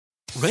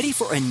Ready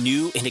for a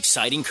new and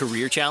exciting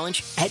career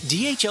challenge? At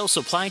DHL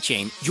Supply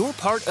Chain, you're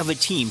part of a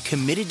team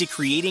committed to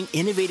creating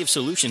innovative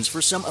solutions for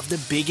some of the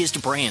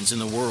biggest brands in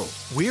the world.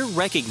 We're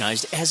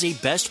recognized as a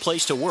best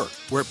place to work,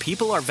 where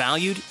people are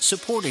valued,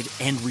 supported,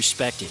 and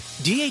respected.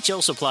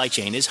 DHL Supply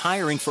Chain is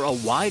hiring for a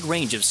wide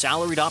range of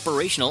salaried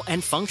operational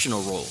and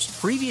functional roles.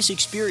 Previous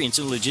experience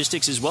in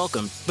logistics is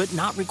welcome, but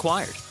not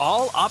required.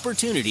 All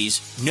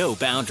opportunities, no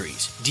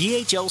boundaries.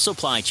 DHL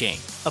Supply Chain.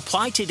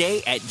 Apply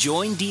today at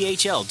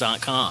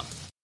joindhl.com.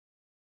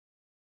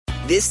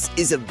 This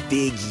is a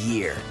big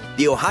year.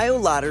 The Ohio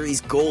Lottery's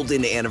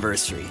golden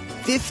anniversary.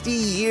 50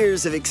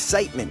 years of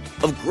excitement,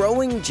 of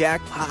growing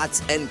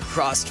jackpots and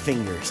crossed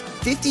fingers.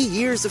 50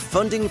 years of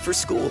funding for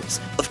schools,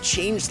 of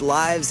changed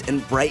lives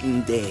and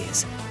brightened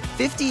days.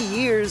 50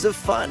 years of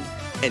fun,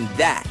 and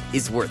that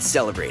is worth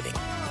celebrating.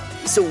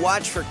 So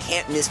watch for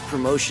can't-miss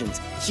promotions,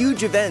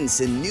 huge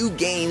events, and new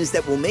games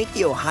that will make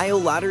the Ohio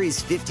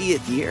Lottery's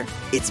 50th year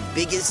its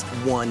biggest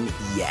one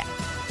yet.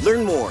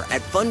 Learn more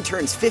at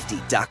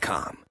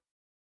funturns50.com.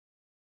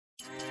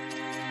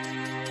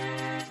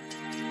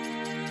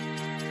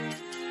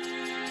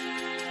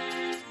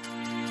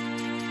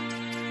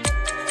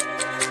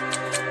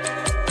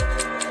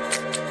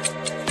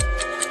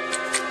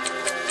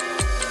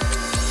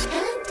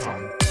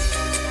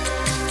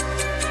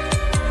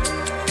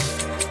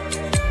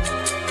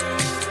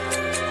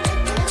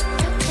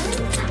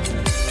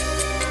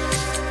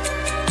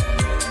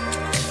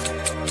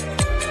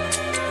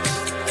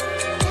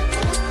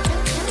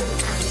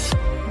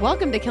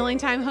 Welcome to Killing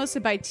Time,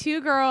 hosted by two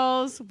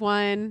girls,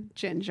 one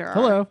ginger.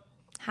 Hello.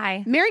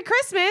 Hi. Merry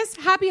Christmas.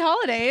 Happy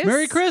holidays.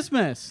 Merry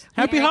Christmas.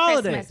 Happy Merry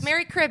holidays. Christmas.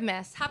 Merry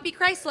Christmas. Happy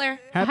Chrysler.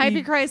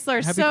 Happy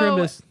Chrysler. Happy So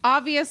Christmas.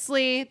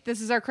 obviously,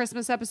 this is our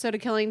Christmas episode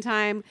of Killing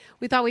Time.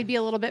 We thought we'd be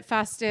a little bit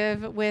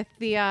festive with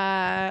the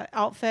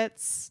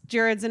outfits.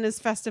 Jared's in his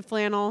festive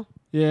flannel.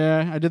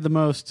 Yeah, I did the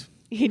most.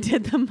 He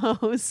did the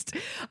most.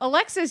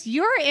 Alexis,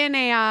 you're in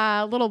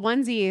a little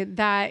onesie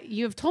that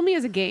you have told me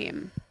is a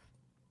game.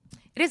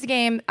 It is a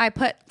game. I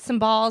put some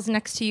balls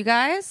next to you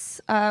guys.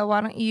 Why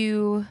don't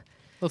you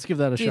Let's give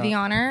that a do shot. the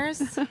honors?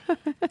 Do a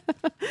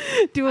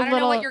I don't little.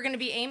 know what you're going to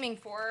be aiming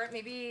for.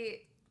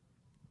 Maybe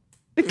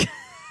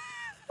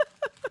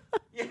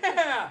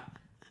Yeah.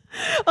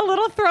 A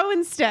little throw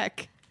and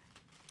stick.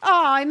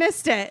 Oh, I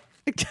missed it.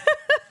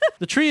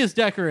 The tree is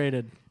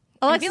decorated.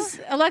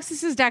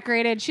 Alexis is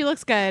decorated. She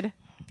looks good.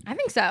 I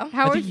think so.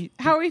 How think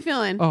are we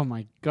feeling? Oh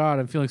my God,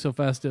 I'm feeling so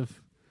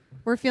festive.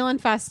 We're feeling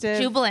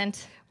festive.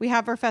 Jubilant. We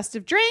have our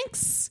festive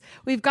drinks.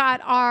 We've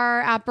got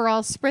our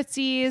Aperol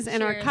Spritzies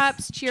and our Cheers.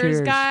 cups.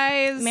 Cheers,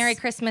 guys. Merry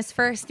Christmas,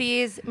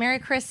 firsties. Merry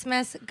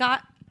Christmas,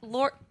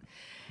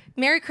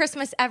 Merry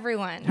Christmas,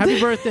 everyone. Happy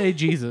birthday,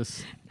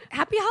 Jesus.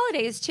 Happy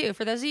holidays, too.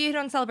 For those of you who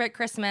don't celebrate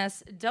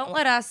Christmas, don't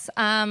let us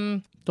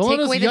let take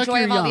us away the yuck joy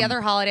your of all the yum.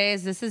 other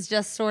holidays. This is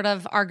just sort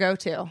of our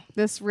go-to.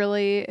 This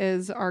really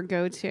is our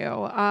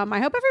go-to. I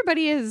hope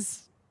everybody is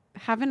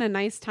having a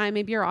nice time.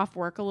 Maybe you're off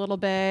work a little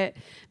bit.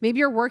 Maybe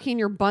you're working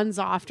your buns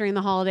off during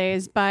the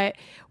holidays, but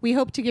we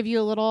hope to give you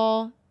a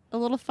little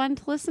fun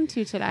to listen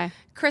to today.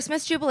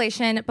 Christmas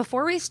jubilation.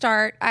 Before we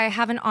start, I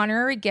have an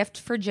honorary gift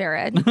for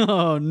Jared.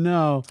 Oh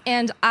no.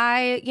 And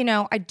I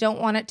don't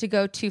want it to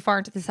go too far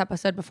into this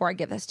episode before I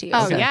give this to you.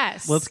 Oh, So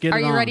yes. Let's get are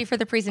it you on. ready for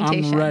the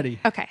presentation? I'm ready.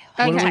 Okay.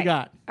 What do Okay. we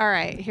got? All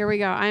right, here we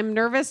go. I'm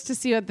nervous to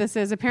see what this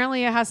is.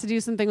 Apparently it has to do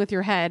something with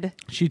your head.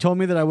 She told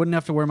me that I wouldn't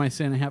have to wear my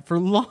Santa hat for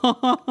long.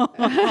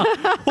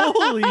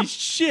 Holy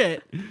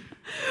shit.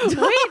 Wait,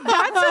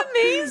 that's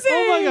amazing.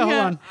 Oh my God, hold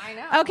on. I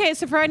know. Okay,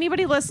 so for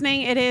anybody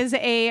listening, it is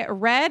a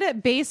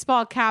red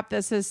baseball cap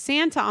that says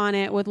Santa on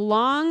it with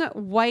long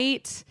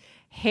white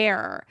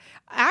hair.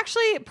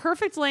 Actually,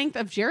 perfect length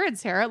of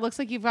Jared's hair. It looks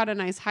like you've got a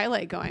nice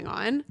highlight going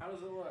on. How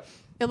does it look?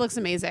 It looks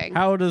amazing.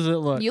 How does it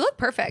look? You look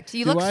perfect.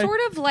 You Do look I? sort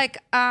of like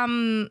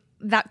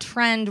that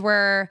trend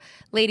where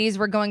ladies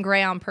were going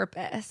gray on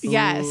purpose.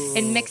 Yes.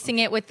 And mixing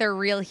it with their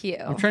real hue.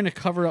 I'm trying to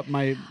cover up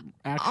my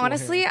actual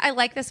Honestly, hair. I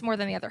like this more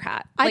than the other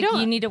hat. I Like, don't-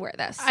 you need to wear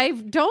this. I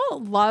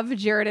don't love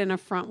Jared in a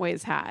front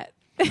ways hat.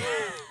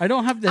 I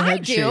don't have the head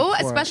I shape do, for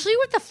it. especially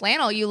with the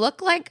flannel. You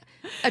look like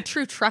a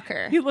true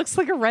trucker. He looks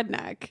like a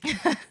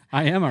redneck.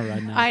 I am a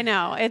redneck. I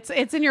know. It's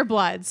in your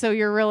blood, so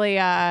you're really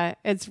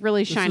it's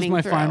really This shining is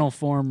my through. final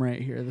form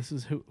right here. This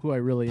is who I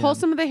really Pull am.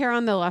 some of the hair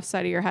on the left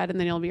side of your head and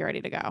then you'll be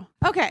ready to go.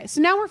 Okay,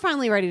 so now we're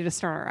finally ready to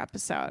start our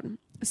episode.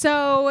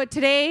 So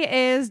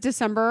today is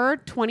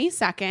December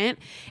 22nd.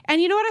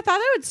 And you know what? I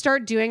thought I would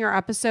start doing our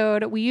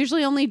episode. We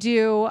usually only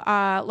do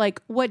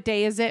like what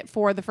day is it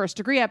for the First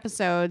Degree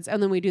episodes,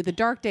 and then we do the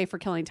dark day for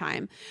Killing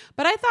Time.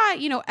 But I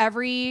thought,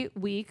 every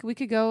week we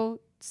could go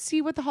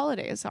see what the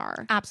holidays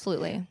are.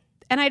 Absolutely.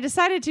 And I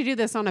decided to do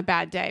this on a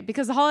bad day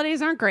because the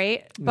holidays aren't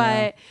great,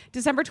 but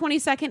December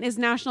 22nd is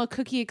National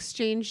Cookie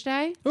Exchange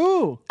Day.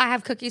 Ooh, I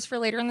have cookies for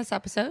later in this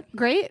episode.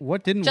 Great.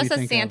 what didn't Just we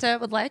as think Santa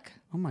of? would like.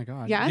 Oh my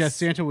God. Yes. Yes,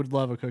 Santa would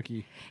love a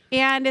cookie.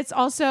 And it's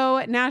also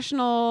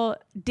National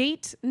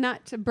Date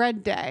Nut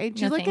Bread Day.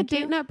 Do you No, like a thank date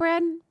you. nut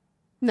bread?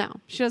 No,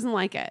 she doesn't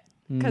like it.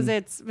 because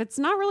it's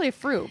not really a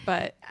fruit,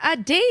 but A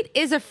date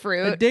is a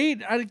fruit. A date?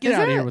 Get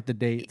out of here with the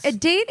dates. A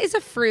date is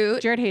a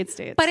fruit. Jared hates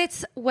dates. But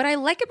it's what I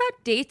like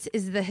about dates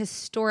is the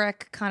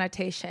historic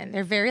connotation.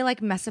 They're very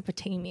like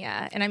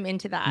Mesopotamia, and I'm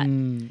into that.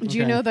 Do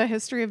you know the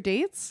history of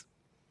dates?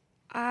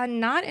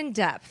 Not in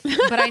depth,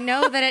 but I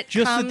know that it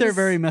Just comes, that they're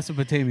very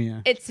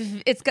Mesopotamia.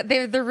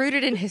 they're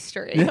rooted in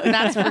history.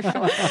 That's for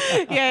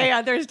sure.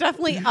 Yeah. There's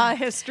definitely a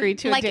history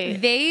to a Like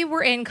date. they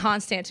were in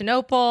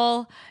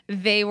Constantinople.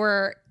 They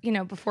were,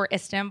 before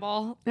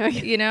Istanbul.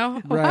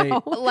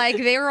 Right. Like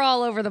they were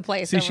all over the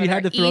place. See, over she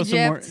had there. to throw some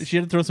more. Egypt, She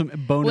had to throw some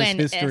bonus when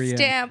history in.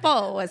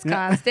 Istanbul was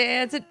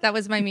Constantinople. That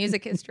was my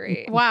music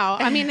history. Wow.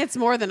 I mean, it's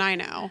more than I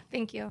know.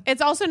 Thank you.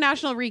 It's also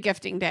National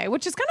Regifting Day,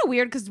 which is kind of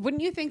weird because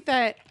wouldn't you think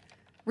that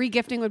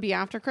regifting would be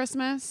after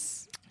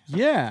Christmas?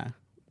 Yeah.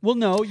 Well,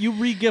 no, you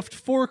regift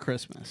for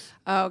Christmas.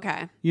 Oh,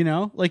 okay.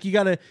 Like you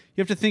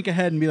have to think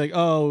ahead and be like,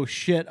 oh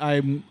shit,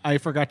 I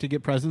forgot to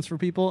get presents for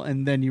people,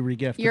 and then you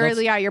regift.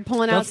 But You're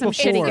pulling out that's some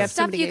before. shitty It's gifts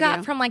Stuff somebody you gave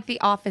got from like the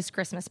office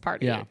Christmas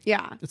party. Yeah.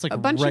 Yeah. It's like a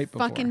bunch right of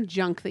before. fucking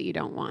junk that you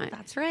don't want.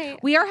 That's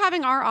right. We are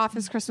having our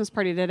office Christmas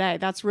party today.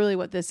 That's really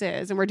what this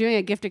is. And we're doing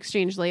a gift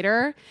exchange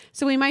later.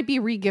 So we might be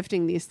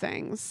regifting these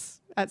things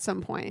at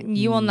some point.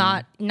 You will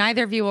not.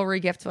 Neither of you will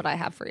regift what I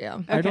have for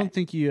you. I don't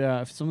think you.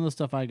 Some of the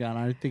stuff I got,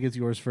 I think it's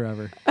yours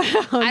forever.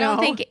 I don't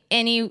think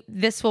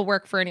this will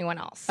work for anyone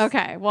else.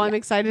 Okay. Well, I'm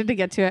excited to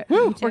get to it.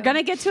 We're going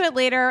to get to it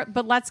later,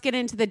 but let's get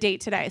into the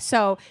date today.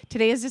 So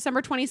today is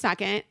December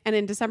 22nd. And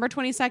in December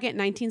 22nd,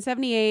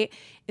 1978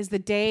 is the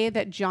day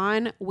that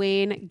John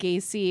Wayne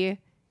Gacy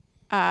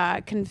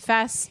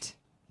confessed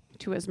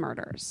to his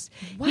murders.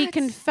 He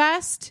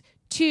confessed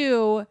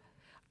to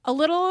a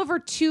little over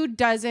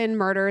 24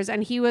 murders,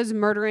 and he was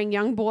murdering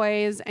young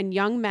boys and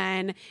young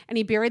men, and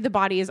he buried the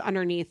bodies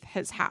underneath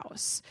his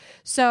house.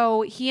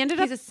 So he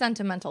ended up... He's a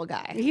sentimental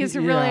guy. He's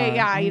Yeah. really,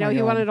 Oh he my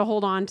God. wanted to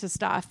hold on to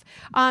stuff.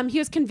 He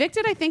was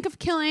convicted, I think, of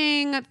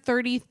killing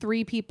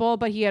 33 people,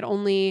 but he had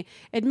only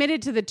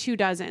admitted to the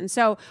 24.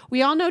 So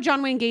we all know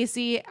John Wayne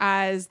Gacy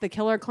as the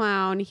killer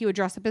clown. He would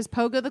dress up as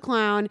Pogo the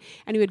Clown,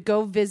 and he would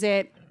go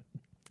visit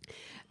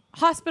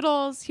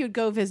hospitals. He would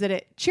go visit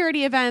at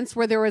charity events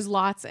where there was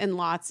lots and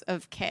lots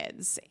of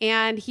kids.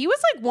 And he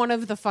was like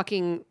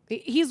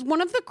he's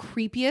one of the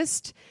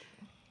creepiest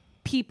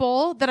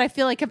people that I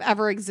feel like have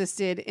ever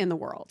existed in the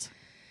world.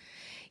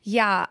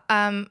 Yeah.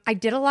 I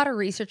did a lot of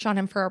research on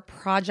him for a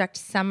project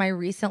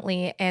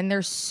semi-recently, and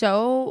there's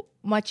so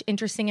much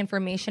interesting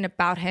information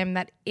about him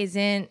that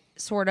isn't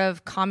sort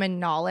of common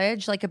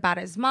knowledge, like about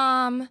his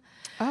mom.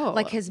 Oh.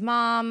 Like his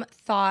mom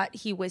thought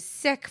he was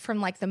sick from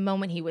like the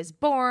moment he was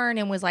born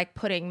and was like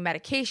putting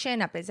medication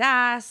up his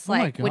ass, Oh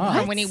my like God.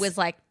 from when he was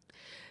like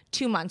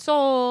 2 months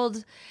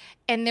old.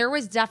 And there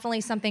was definitely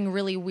something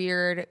really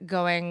weird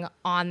going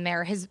on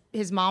there. His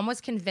mom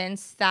was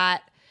convinced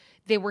that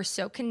they were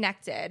so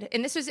connected.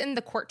 And this was in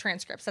the court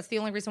transcripts. That's the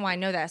only reason why I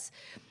know this.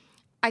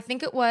 I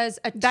think it was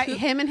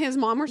Him and his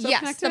mom were so yes,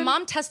 connected? the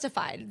mom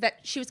testified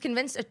that she was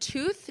convinced a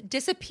tooth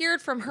disappeared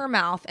from her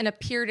mouth and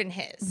appeared in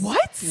his.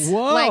 What?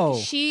 Whoa.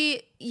 Like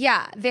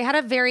they had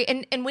a very,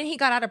 and when he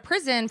got out of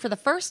prison for the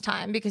first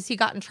time, because he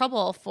got in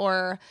trouble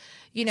for,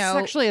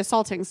 Sexually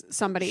assaulting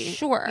somebody.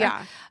 Sure.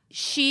 Yeah.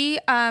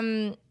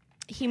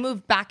 He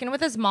moved back in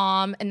with his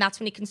mom, and that's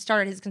when he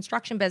started his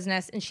construction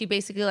business. And she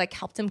basically like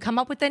helped him come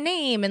up with a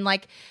name, and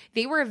like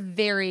they were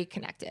very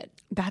connected.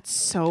 That's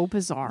so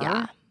bizarre.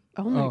 Yeah.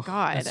 Oh my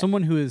God. As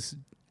someone who is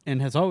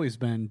and has always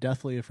been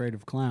deathly afraid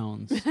of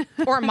clowns.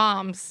 Or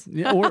moms.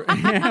 Yeah,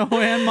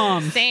 and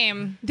moms.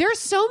 Same. There's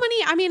so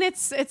many. I mean,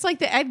 it's like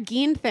the Ed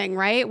Gein thing,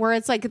 right? Where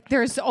it's like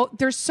there's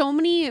so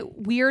many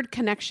weird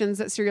connections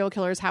that serial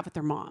killers have with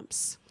their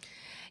moms.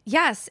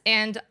 Yes,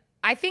 and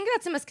I think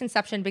that's a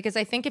misconception because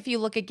I think if you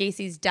look at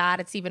Gacy's dad,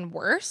 it's even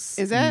worse.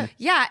 Is it?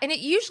 Yeah, and it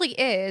usually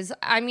is.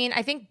 I mean,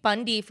 I think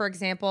Bundy, for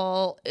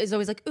example, is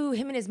always like, ooh,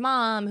 him and his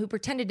mom who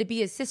pretended to be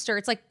his sister.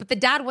 It's like, but the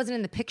dad wasn't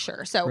in the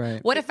picture. So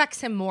Right. what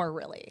affects him more,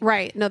 really?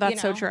 Right. No,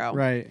 that's so know? true.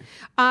 Right.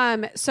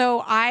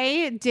 So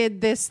I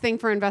did this thing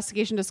for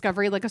Investigation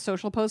Discovery, like a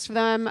social post for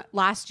them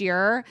last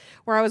year,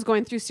 where I was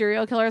going through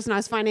serial killers and I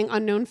was finding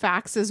unknown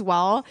facts as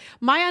well.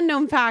 My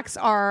unknown facts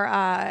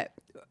are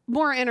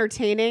more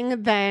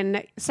entertaining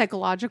than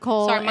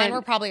psychological. Sorry, mine and-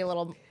 were probably a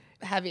little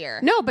heavier.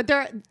 No, but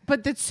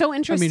it's so I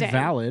interesting. mean,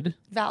 valid.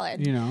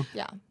 Valid. Yeah.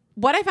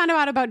 What I found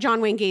out about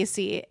John Wayne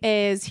Gacy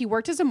is he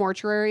worked as a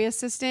mortuary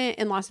assistant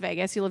in Las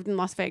Vegas. He lived in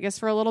Las Vegas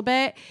for a little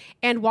bit.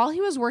 And while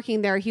he was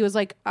working there, he was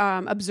like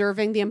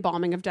observing the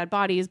embalming of dead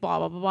bodies, blah,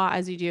 blah, blah, blah,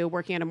 as you do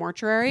working at a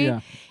mortuary.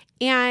 Yeah.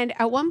 And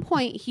at one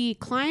point, he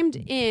climbed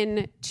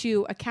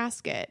into a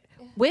casket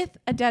with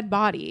a dead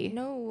body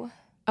No.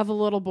 of a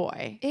little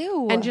boy.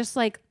 Ew. And just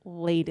like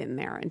laid in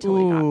there until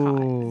he got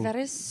caught. Ooh. That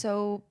is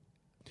so.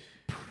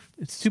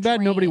 It's too bad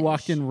nobody strange.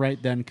 walked in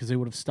right then because they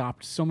would have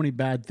stopped so many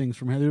bad things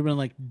from him. They would have been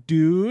like,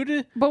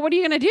 dude, But what are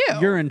you going to do?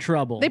 you're in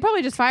trouble. They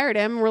probably just fired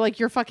him and were like,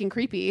 you're fucking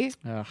creepy.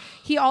 Ugh.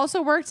 He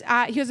also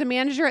he was a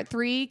manager at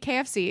 3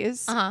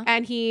 KFCs,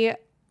 and he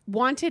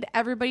wanted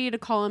everybody to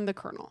call him the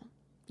Colonel.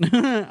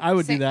 I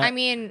would do that. I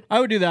mean, I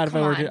would do that if I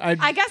come were on.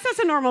 to. I guess that's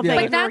a normal Yeah. thing.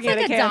 But if you're that's working like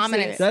at a KFC.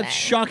 dominance That's thing.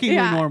 shockingly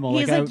normal.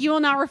 He's like, you will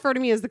not refer to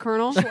me as the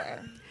Colonel. Sure.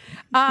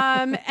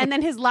 And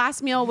then his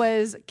last meal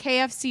was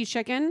KFC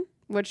chicken,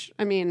 which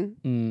I mean,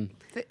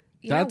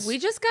 You know, That's- we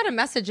just got a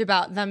message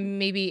about them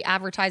maybe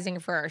advertising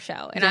for our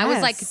show. And I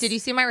was like, Yes. did you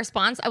see my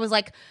response? I was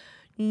like,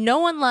 no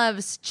one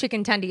loves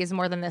chicken tendies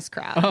more than this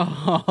crowd.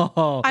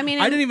 Oh, I mean,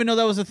 I didn't even know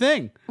that was a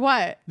thing.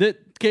 what?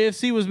 That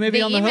KFC was maybe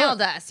They on the emailed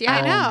hook. us. Yeah.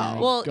 I know. my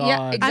Well, yeah,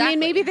 God. exactly. I mean,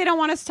 maybe they don't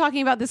want us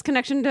talking about this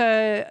connection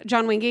to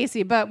John Wayne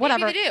Gacy, but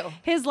whatever. they do.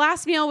 His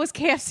last meal was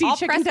KFC All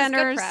chicken press is good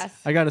tenders. press.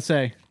 I gotta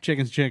say,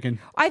 chicken's chicken.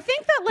 I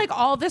think that like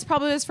all of this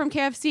probably is from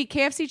KFC.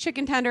 KFC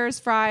chicken tenders,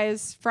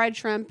 fries, fried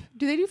shrimp.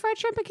 Do they do fried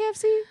shrimp at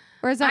KFC?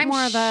 Or is that I'm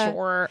more of a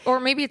sure,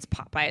 or maybe it's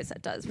Popeyes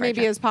that does. fried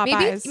Maybe shrimp. it's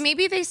Popeyes.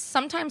 Maybe they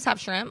sometimes have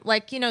shrimp,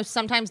 like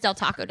sometimes Del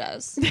Taco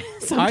does.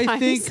 sometimes? I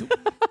think.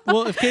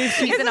 Well, if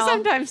KFC, It's a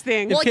sometimes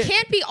thing. Well, it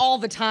can't be all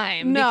the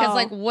time No. because,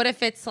 like, what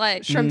if it's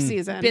like Shrimp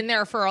season. been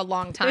there for a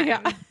long time?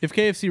 Yeah. if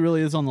KFC really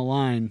is on the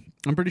line,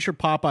 I'm pretty sure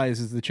Popeyes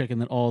is the chicken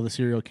that all the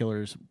serial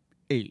killers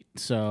ate.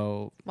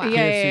 So Wow.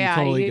 KFC,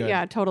 totally good.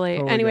 Yeah, totally.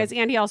 Totally Anyways, good.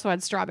 Andy also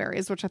had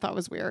strawberries, which I thought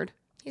was weird.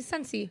 He's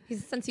Sensi. He's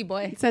a Sensi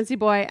boy. Sensi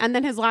boy. And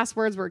then his last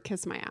words were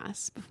 "kiss my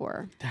ass"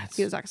 before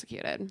he was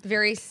executed.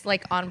 Very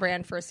like on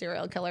brand for a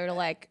serial killer to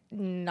like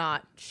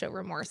not show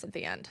remorse at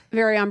the end.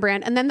 Very on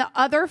brand. And then the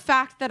other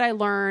fact that I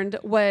learned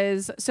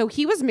was, so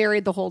he was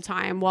married the whole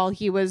time while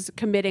he was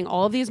committing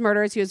all of these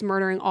murders. He was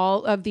murdering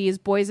all of these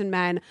boys and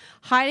men,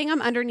 hiding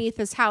them underneath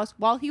his house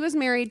while he was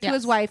married to Yes.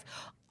 his wife.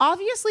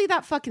 Obviously,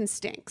 that fucking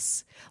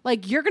stinks.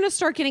 Like, you're going to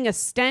start getting a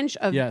stench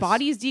of Yes.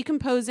 bodies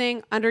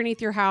decomposing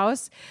underneath your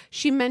house.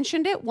 She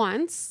mentioned it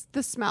once,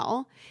 the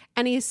smell,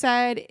 and he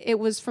said it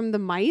was from the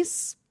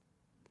mice.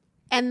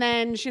 And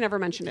then she never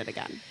mentioned it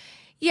again.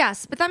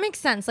 Yes, but that makes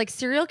sense. Like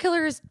serial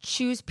killers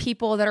choose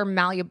people that are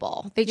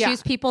malleable. They Yeah.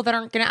 choose people that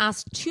aren't going to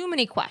ask too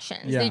many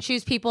questions. Yeah. They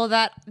choose people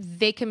that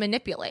they can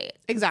manipulate.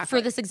 Exactly.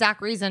 For this exact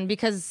reason,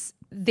 because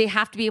they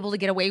have to be able to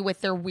get away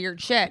with their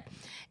weird shit.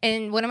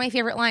 And one of my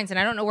favorite lines, and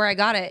I don't know where I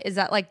got it, is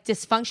that like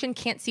dysfunction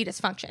can't see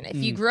dysfunction. If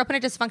you grew up in a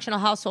dysfunctional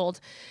household,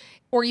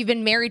 or you've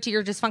been married to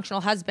your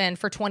dysfunctional husband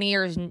for 20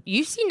 years,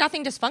 you see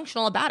nothing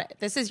dysfunctional about it.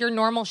 This is your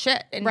normal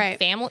shit. And Right.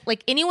 family,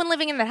 like anyone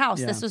living in the house,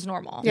 Yeah. this was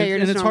normal. Yeah, you're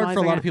and just it's hard for a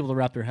normalizing lot it. of people to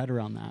wrap their head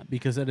around that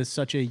because that is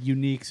such a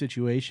unique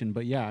situation.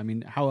 But yeah, I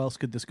mean, how else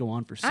could this go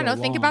on for so I don't know.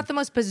 long? Think about the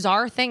most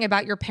bizarre thing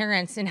about your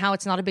parents and how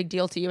it's not a big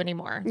deal to you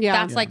anymore. Yeah.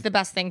 That's Yeah. like the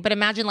best thing. But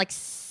imagine like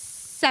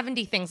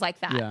 70 things like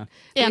that Yeah.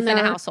 within they're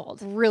a household.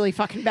 really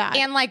fucking bad.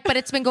 And like, but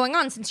it's been going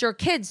on since you're a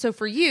kid. So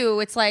for you,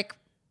 it's like,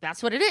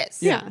 that's what it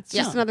is. yeah, it's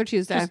just another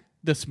Tuesday.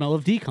 the smell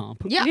of decomp.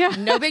 Yeah. Yeah.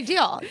 No big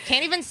deal.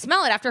 Can't even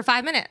smell it after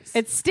 5 minutes.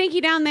 It's stinky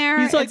down there.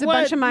 He's like, it's a what?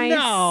 bunch of mice.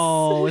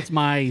 No, it's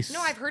mice.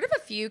 No, I've heard of a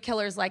few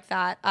killers like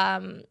that.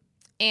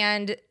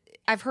 And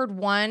I've heard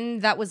one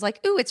that was like,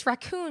 ooh, it's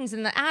raccoons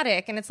in the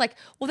attic. And it's like,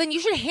 well, then you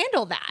should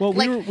handle that. Well,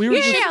 we like, were Yeah,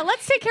 just- yeah,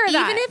 let's take care of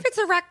that. even if it's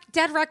a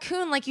dead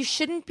raccoon, like you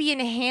shouldn't be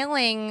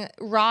inhaling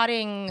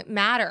rotting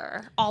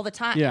matter all the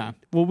time. Yeah.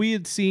 Well, we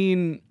had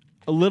seen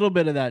a little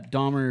bit of that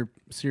Dahmer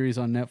series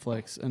on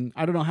Netflix, and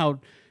I don't know how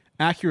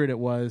accurate it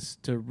was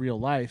to real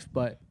life,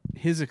 but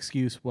his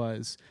excuse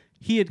was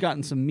he had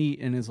gotten some meat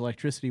and his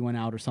electricity went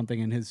out or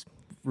something, and his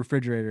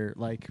refrigerator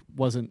like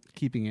wasn't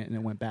keeping it, and it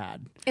went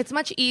bad. It's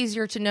much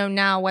easier to know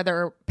now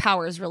whether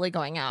power is really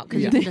going out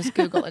because you can just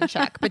Google and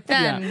check. But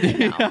then,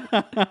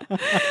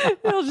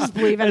 They'll just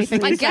believe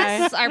anything I we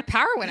guess say. our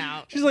power went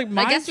out. She's like,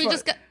 I guess "Mine's we fu-"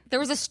 just got. There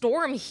was a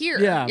storm here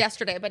Yeah.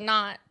 yesterday, but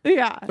not.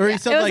 Yeah. Or he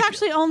It said, was like-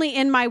 actually only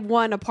in my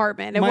one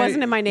apartment. It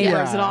wasn't in my neighbor's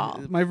Yeah, at all.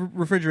 My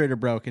refrigerator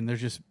broke, and there's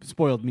just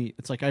spoiled meat.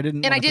 It's like I didn't,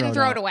 And wanna I didn't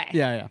throw throw it it out. away.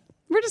 Yeah, yeah.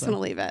 We're just going to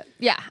leave it.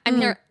 Yeah, I'm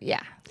here.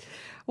 Yeah.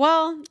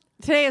 Well,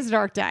 today is a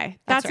dark day.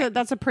 That's right.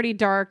 That's a pretty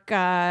dark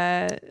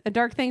a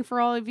dark thing for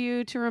all of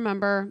you to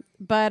remember.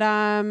 But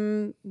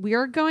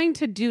we're going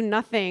to do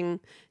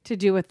nothing to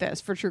do with this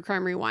for True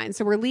Crime Rewind.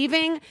 So we're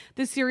leaving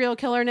the serial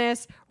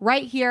killerness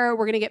right here.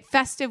 We're going to get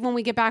festive when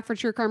we get back for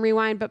True Crime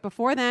Rewind. But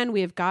before then,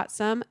 we have got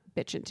some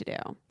bitching to do.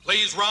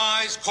 Please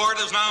rise. Court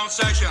is now in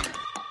session.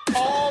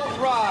 All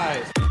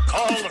rise.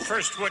 Call the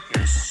first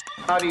witness.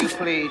 How do you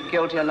plead,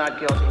 guilty or not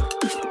guilty?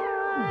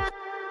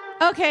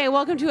 Okay,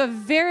 welcome to a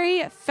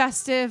very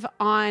festive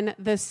On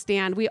the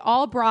Stand. We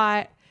all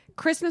brought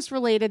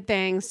Christmas-related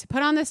things to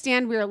put on the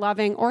stand we are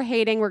loving or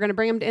hating. We're going to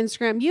bring them to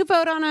Instagram. You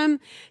vote on them.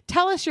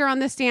 Tell us you're on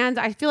the stand.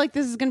 I feel like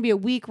this is going to be a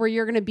week where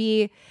you're going to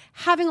be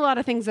having a lot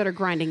of things that are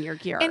grinding your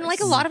gears. And like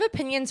a lot of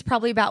opinions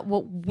probably about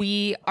what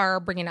we are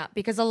bringing up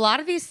because a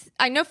lot of these,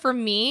 I know for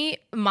me,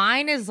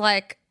 mine is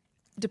like,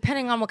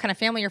 depending on what kind of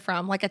family you're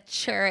from, like a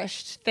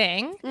cherished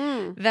thing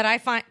that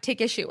I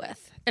take issue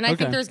with. And I Okay.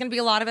 think there's going to be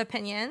a lot of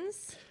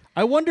opinions.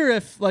 I wonder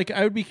if, like,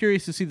 I would be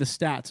curious to see the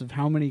stats of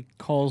how many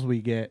calls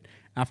we get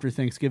after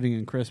Thanksgiving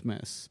and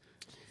Christmas,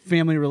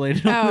 family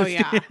related. Oh,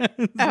 yeah.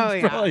 Oh,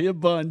 yeah. Probably a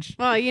bunch.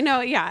 Well,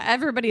 yeah,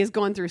 everybody is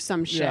going through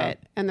some shit. Yeah.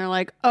 And they're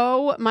like,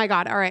 oh my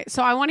God. All right.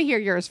 So I want to hear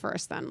yours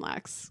first then,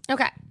 Lex.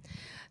 Okay.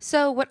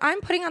 So what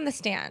I'm putting on the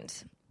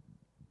stand,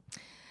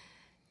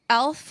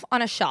 Elf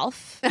on a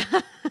Shelf,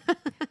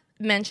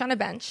 Mensch on a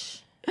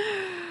Bench,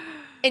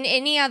 and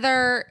any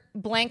other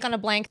blank on a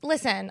blank.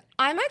 Listen,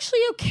 I'm actually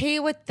okay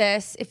with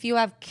this if you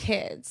have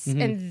kids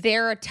and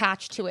they're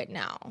attached to it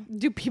now.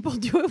 Do people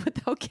do it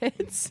without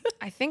kids?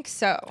 I think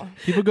so.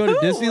 People go to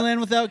Disneyland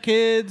without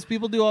kids.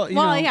 People do all.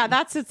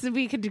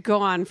 We could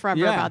go on forever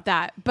Yeah. about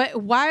that.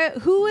 But why?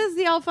 Who is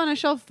the Elf on a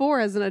Shelf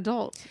for as an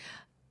adult?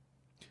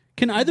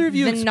 Can either of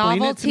you The explain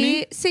novelty. it to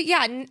me? So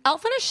yeah,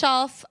 Elf on a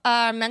Shelf,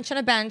 Mensch on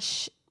a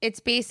Bench. It's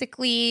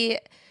basically,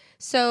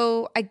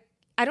 so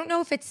I don't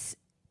know if it's,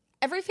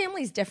 every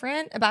family's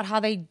different about how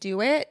they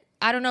do it.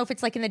 I don't know if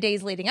it's like in the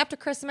days leading up to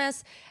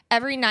Christmas,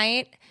 every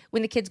night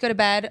when the kids go to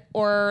bed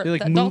or They,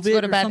 like, the adults move go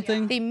it to or bed,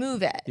 something? they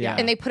move it Yeah.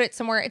 and they put it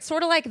somewhere. It's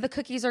sort of like the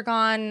cookies are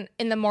gone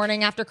in the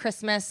morning after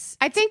Christmas.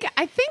 I think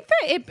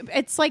that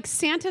it's like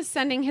Santa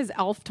sending his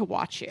elf to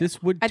watch you.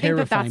 This would I think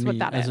terrify that's me what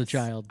that as a is.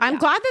 child. I'm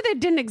glad that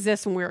it didn't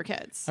exist when we were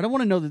kids. I don't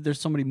want to know that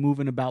there's somebody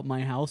moving about my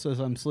house as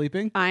I'm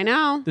sleeping. I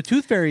know. The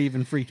Tooth Fairy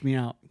even freaked me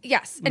out.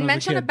 Yes, when and I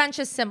was a Mensch on a kid. Bench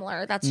is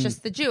similar. That's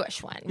just the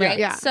Jewish one, right?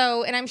 Yeah.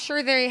 So, and I'm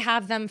sure they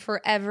have them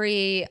for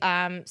every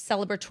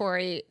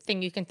celebratory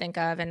thing you can think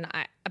of. And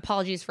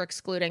apologies for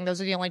excluding; those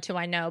are the only two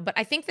I know. But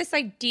I think this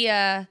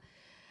idea,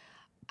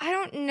 I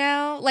don't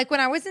know. Like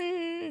when I was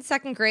in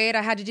second grade,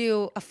 I had to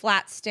do a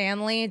flat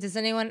Stanley. Has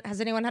anyone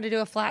had to do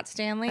a flat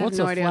Stanley? What's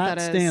no a idea what flat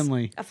that is.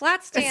 Stanley? A flat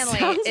It Stanley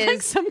sounds is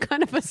like some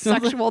kind of a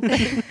sexual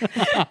thing.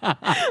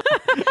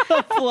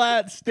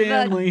 Flat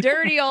Stanley. the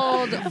dirty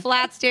old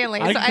flat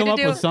Stanley. I can had come to up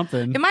do with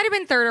something. It might have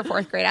been third or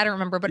fourth grade. I don't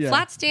remember. But Yeah.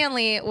 flat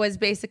Stanley was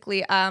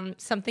basically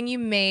something you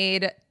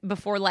made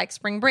before like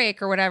spring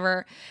break or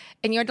whatever,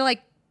 and you had to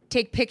like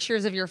take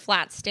pictures of your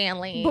flat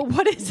Stanley. But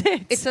what is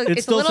it? It's It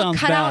a still little sounds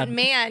cutout bad.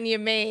 man you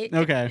make.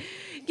 Okay.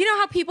 You know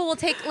how people will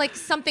take like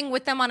something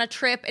with them on a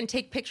trip and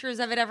take pictures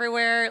of it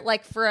everywhere,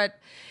 like for a.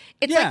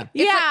 It's Yeah. like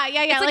it's yeah.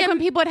 It's Like a- when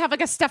people would have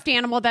like a stuffed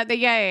animal that they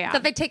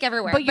that they take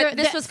everywhere. But But, you're-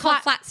 this the was called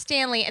flat- Flat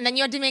Stanley, and then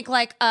you had to make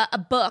like a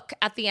book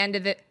at the end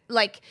of it.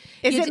 Like,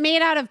 Is you it d-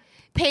 made out of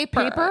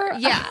paper? paper?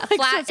 Yeah, Like,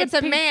 flat. so it's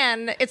a pa-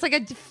 man. It's like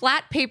a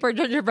flat paper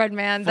gingerbread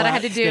man that I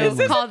had to Flat do Stanley. Is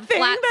this a called thing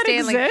Flat that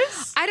Stanley.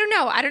 exists? I don't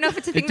know. I don't know if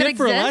it's a thing It that did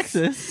for exists.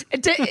 Alexis.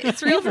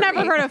 It's real. You've for never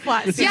me. heard of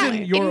flat This is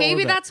Stanley. in your and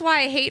maybe orbit. that's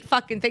why I hate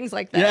fucking things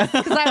like this. Yeah.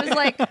 Because I was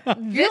like,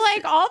 You're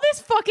like, all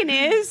this fucking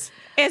is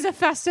a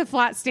festive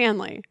flat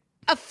Stanley.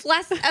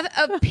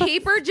 a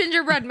paper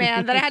gingerbread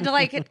man that I had to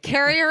like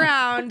carry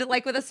around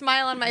like with a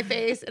smile on my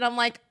face, and I'm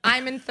like,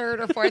 I'm in third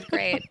or fourth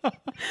grade.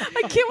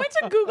 I can't wait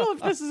to Google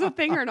if this is a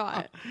thing or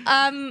not.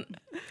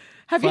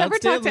 Have you Flat ever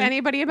talked to Stanley.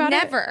 anybody about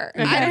Never.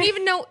 it? I don't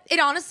even know. It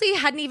honestly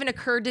hadn't even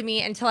occurred to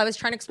me until I was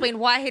trying to explain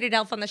why I hated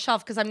Elf on the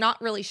Shelf because I'm not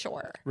really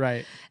sure.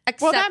 Right.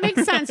 Except Well, that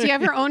makes sense. You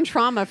have your own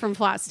trauma from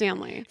Flat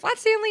Stanley. Flat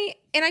Stanley,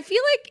 and I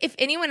feel like if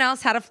anyone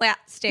else had a Flat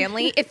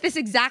Stanley, if this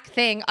exact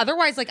thing,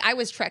 otherwise, like I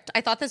was tricked. I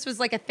thought this was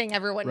like a thing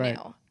everyone Right.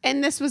 knew.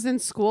 And this was in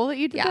school that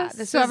you did Yeah,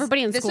 this? So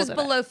everybody in this school was did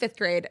below it. fifth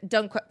grade.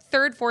 Don't quit.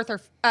 Third, fourth, or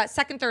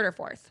second, third, or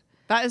fourth.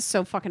 That is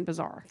so fucking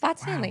bizarre. Flat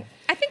Stanley.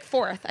 I think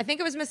fourth. I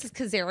think it was Mrs.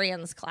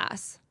 Kazarian's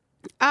class.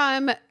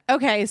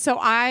 Okay, so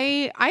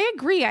I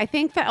agree. I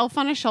think that Elf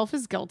on a Shelf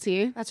is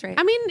guilty. That's right.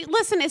 I mean,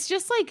 listen, it's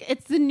just like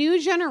it's the new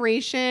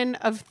generation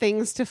of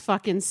things to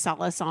fucking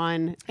sell us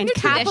on. And New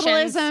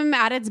capitalism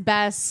at its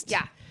best.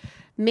 Yeah.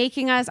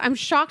 Making us I'm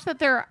shocked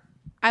that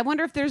I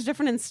wonder if there's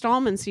different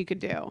installments you could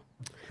do.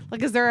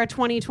 Like, is there a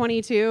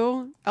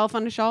 2022 Elf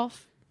on a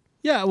Shelf?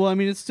 Yeah. Well, I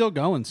mean, it's still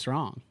going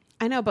strong.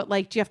 I know, but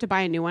like, do you have to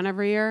buy a new one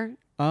every year?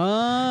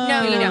 Oh.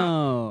 No, you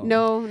don't.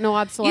 No You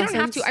obsolescence.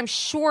 don't have to. I'm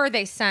sure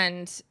they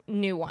send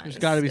new ones. There's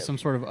got to be some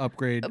sort of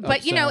upgrade.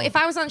 But you know, upsell. if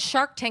I was on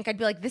Shark Tank, I'd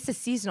be like, "This is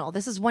seasonal.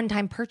 This is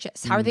one-time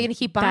purchase. How are they going to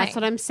keep buying?" That's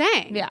what I'm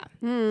saying. Yeah.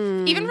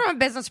 Even from a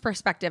business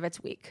perspective,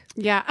 it's weak.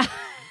 Yeah.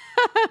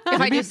 If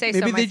I do say so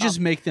maybe they myself. just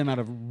make them out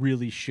of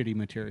really shitty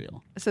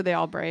material. So they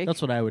all break.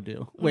 That's what I would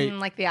do. Wait.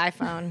 Like the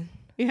iPhone.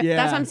 Yeah.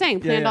 That's what I'm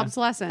saying. Planned Yeah.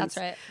 obsolescence. That's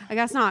right. I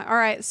guess not. All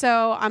right.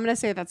 So I'm going to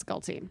say that's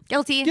guilty.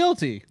 Guilty.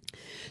 Guilty.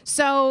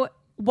 So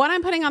what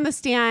I'm putting on the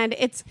stand,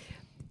 it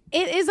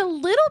is a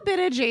little bit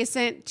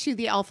adjacent to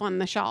the Elf on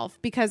the Shelf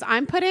because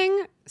I'm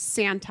putting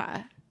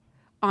Santa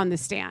on the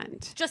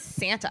stand. Just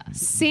Santa.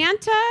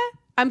 Santa,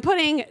 I'm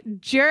putting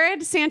Jared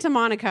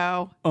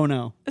Santamonaco. Oh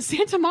no.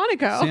 Santa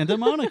Monaco. Santa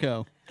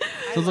Monaco.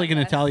 Sounds like an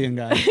Italian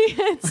guy.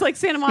 It's like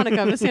Santa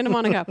Monica, but Santa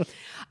Monica.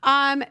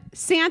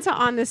 Santa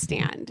on the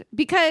stand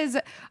because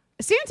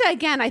Santa,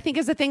 again, I think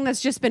is a thing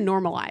that's just been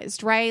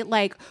normalized, right?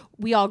 Like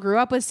we all grew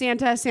up with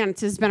Santa.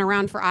 Santa's been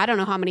around for I don't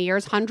know how many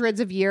years, hundreds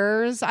of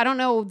years. I don't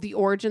know the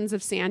origins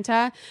of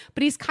Santa,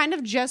 but he's kind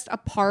of just a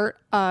part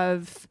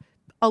of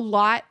a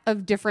lot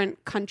of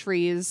different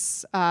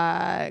countries'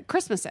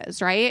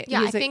 Christmases, right?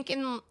 Yeah, He's I think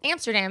in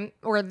Amsterdam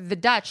or the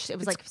Dutch, it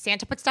was like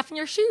Santa put stuff in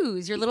your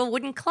shoes, your little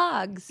wooden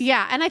clogs.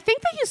 Yeah, and I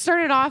think that he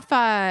started off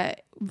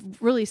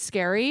really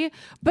scary,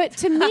 but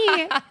to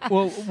me,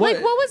 Well,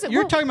 what was it?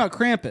 You're What- talking about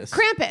Krampus.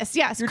 Krampus,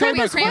 yes, You're talking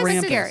Krampus, about Krampus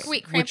is Krampus. scary.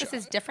 Wait, Krampus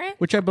is different?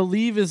 Which I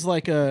believe is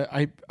like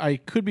I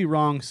could be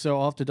wrong, so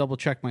I'll have to double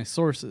check my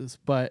sources.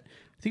 But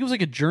I think it was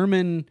like a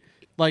German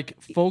like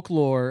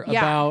folklore Yeah.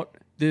 about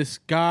this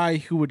guy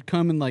who would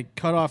come and like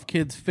cut off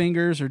kids'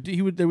 fingers, or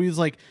he was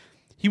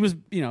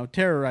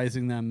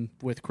terrorizing them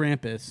with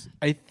Krampus.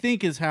 I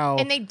think is how.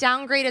 And they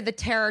downgraded the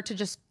terror to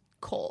just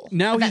Cole.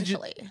 Now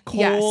eventually. he's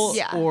Cole,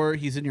 Yes. Yeah. or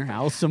he's in your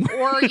house somewhere.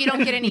 Or you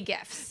don't get any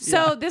gifts.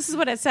 So this is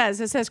what it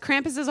says. It says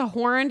Krampus is a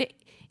horned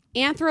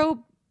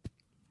anthropomorphic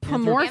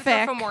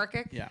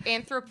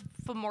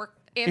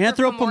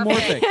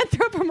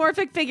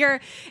anthropomorphic figure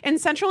in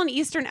Central and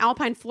Eastern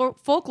Alpine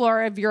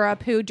folklore of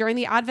Europe who, during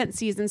the Advent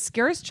season,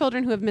 scares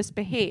children who have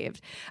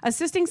misbehaved.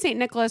 Assisting St.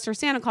 Nicholas or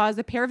Santa Claus,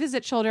 the pair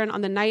visit children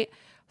on the night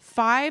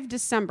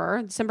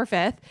December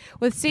 5th,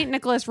 with St.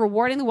 Nicholas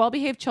rewarding the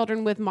well-behaved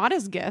children with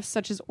modest gifts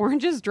such as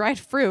oranges, dried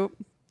fruit,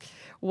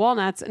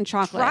 walnuts, and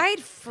chocolate. Dried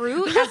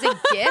fruit as a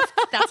gift?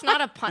 That's not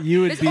a pun.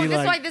 You would this, be this is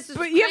like- why this is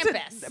But, you have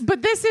Krampus. to,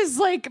 but this is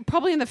like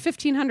probably in the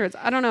 1500s.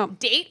 I don't know.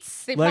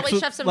 Dates? They Lex probably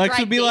would, shove some Lex dried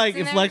would be dates like,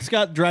 in if there. Lex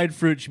got dried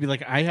fruit, she'd be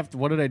like,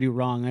 what did I do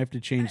wrong? I have to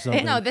change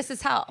something. No, this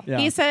is hell. Yeah.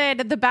 He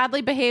said the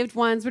badly behaved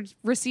ones would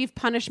receive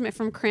punishment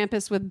from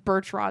Krampus with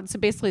birch rods. So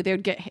basically, they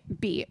would get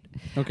beat.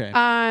 Okay.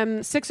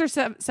 6th or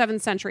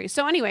 7th century.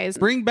 So, anyways,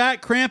 Bring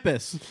back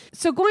Krampus.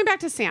 so going back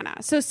to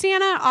Santa. So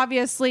Santa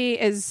obviously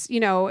is,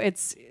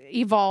 it's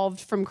evolved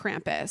from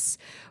Krampus.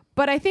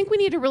 But I think we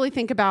need to really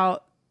think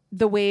about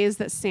the ways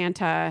that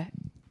Santa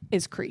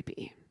is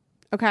creepy.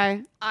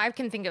 Okay? I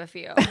can think of a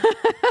few.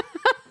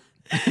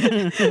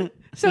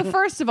 So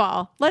first of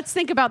all, let's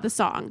think about the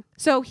song.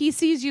 So he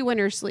sees you when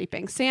you're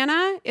sleeping.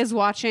 Santa is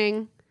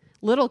watching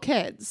little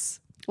kids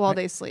while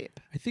they sleep.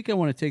 I think I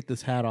want to take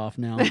this hat off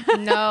now.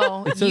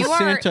 No. It says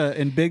Santa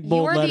in big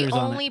bold You are letters the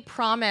on only it.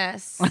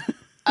 promise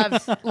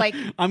of like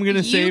I'm gonna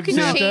you save can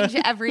Santa. change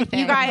everything.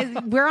 You guys,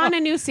 we're on a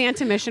new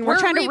Santa mission. We're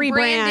trying to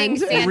rebranding rebrand.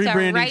 Santa.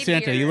 Rebranding right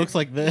Santa. here. He looks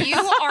like this.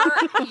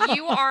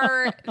 You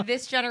are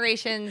this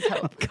generation's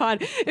hope.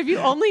 God, if you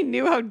only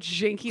knew how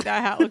janky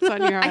that hat looks on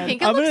your head. I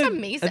think it looks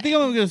amazing. I think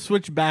I'm going to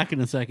switch back in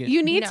a second.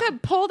 you need No. to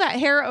pull that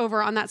hair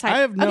over on that side. I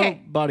have no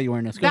Okay, body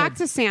awareness. Go back ahead.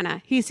 to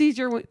Santa. He sees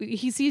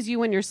you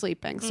when you're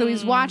sleeping. So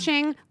he's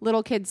watching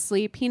little kids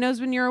sleep. He knows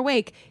when you're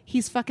awake.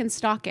 He's fucking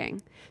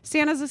stalking.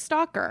 Santa's a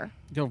stalker.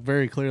 You're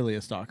very clearly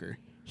a stalker.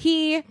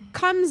 He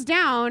comes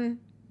down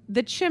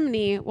the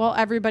chimney while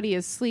everybody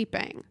is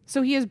sleeping.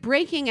 So he is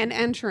breaking and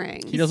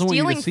entering He doesn't want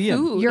you to stealing see him.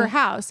 food. your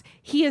house.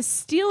 He is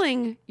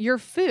stealing your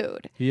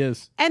food. He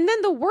is. And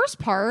then the worst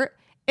part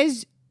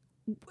is,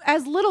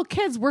 as little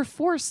kids, we're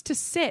forced to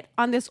sit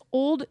on this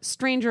old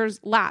stranger's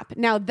lap.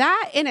 Now,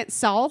 that in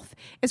itself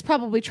is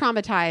probably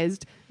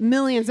traumatized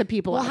millions of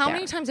people Well, out how there.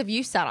 many times have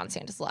you sat on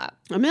Santa's lap?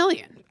 A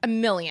million. A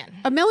million.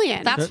 A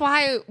million. That's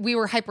why we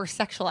were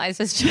hypersexualized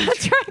as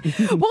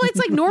children. Well, it's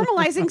like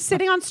normalizing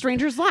sitting on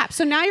strangers' laps.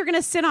 So now you're going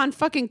to sit on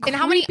fucking creepy And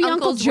how many Uncle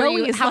uncles were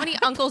you? Joey's How lap. many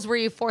uncles were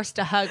you forced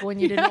to hug when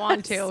you didn't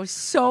want to?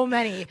 So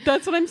many.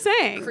 That's what I'm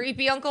saying.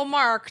 Creepy Uncle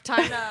Mark,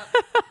 time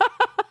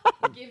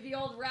up. Give the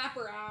old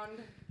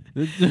wraparound.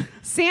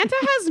 Santa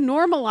has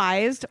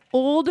normalized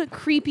old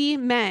creepy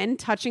men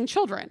touching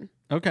children,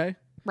 Okay.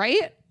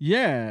 right?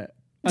 Yeah.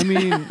 I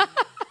mean,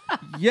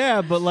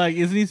 yeah, but like,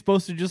 isn't he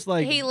supposed to just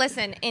like? Hey,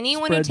 listen,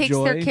 anyone who Spread takes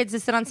their joy. kids to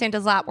sit on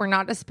Santa's lap, we're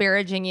not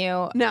disparaging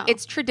you. No.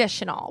 It's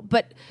traditional.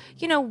 But,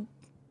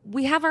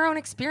 we have our own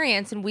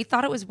experience and we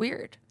thought it was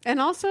weird.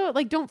 And also,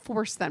 like, don't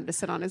force them to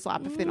sit on his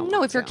lap if they don't No,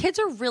 want if your to. kids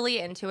are really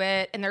into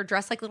it and they're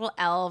dressed like little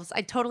elves,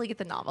 I totally get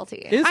the novelty.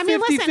 It's I mean,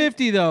 listen-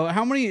 50-50 though.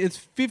 How many? It's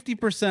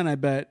 50%. I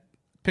bet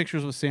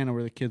pictures with Santa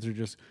where the kids are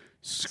just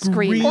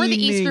screaming Or the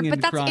Easter, and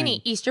but that's crying.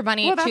 any Easter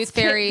bunny, Well, that's tooth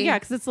fairy. yeah,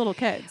 because it's little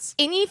kids.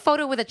 Any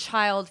photo with a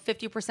child,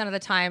 50% of the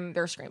time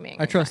they're screaming.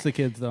 I trust the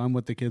kids though. I'm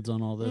with the kids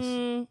on all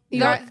this.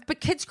 But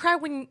kids cry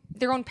when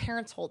their own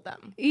parents hold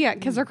them. Yeah,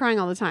 kids are crying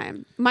all the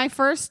time. My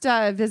first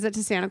visit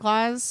to Santa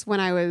Claus when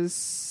I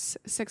was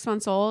 6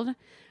 months old,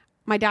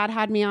 my dad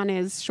had me on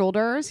his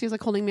shoulders. He was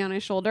like holding me on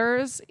his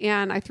shoulders,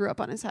 and I threw up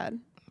on his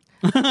head.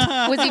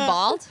 Was he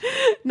bald?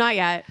 Not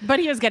yet, but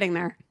he was getting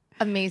there.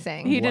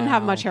 Amazing. He didn't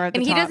have much hair at the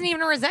and top. he doesn't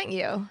even resent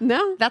you.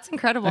 No. That's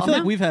incredible. I feel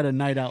like we've had a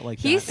night out like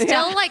He that.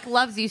 still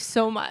loves you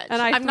so much. And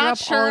I I'm threw not up all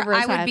sure over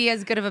his I would head. be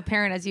as good of a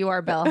parent as you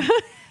are, Bill.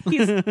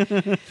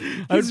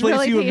 I would place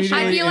really you patient.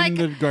 I'd immediately be like, in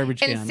the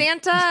garbage and can.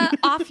 Santa,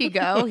 off you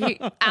go.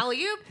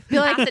 Alley-oop,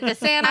 pass it to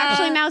Santa.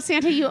 Actually, now,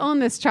 Santa, you own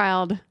this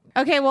child.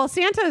 Okay, well,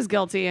 Santa is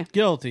guilty.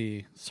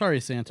 Guilty. Sorry,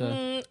 Santa.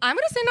 I'm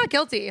going to say not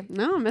guilty.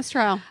 No,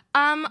 mistrial.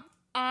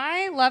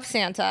 I love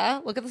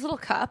Santa. Look at this little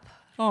cup.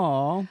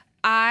 Aw.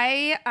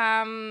 I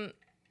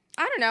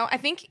don't know. I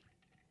think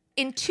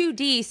in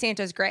 2D,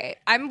 Santa's great.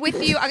 I'm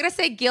with you. I'm gonna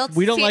say guilty.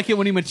 We don't like it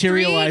when he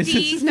materializes.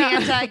 3D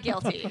Santa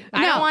guilty.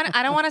 I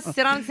don't want to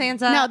sit on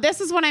Santa. No,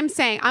 this is what I'm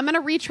saying. I'm going to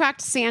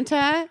retract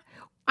Santa.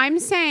 I'm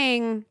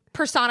saying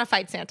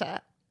Personified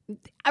Santa.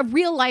 a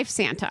real life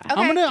Santa.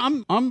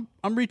 Okay.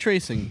 I'm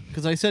retracing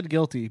because I said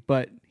guilty,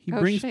 but he Oh,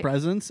 brings shit.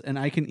 presents and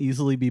I can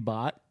easily be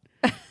bought.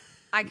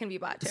 I can be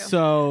bought too.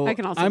 So I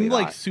can also I'm be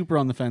like bought. super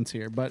on the fence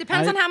here, but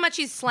Depends on how much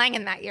he's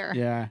slanging that year.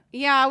 Yeah.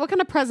 Yeah, what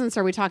kind of presents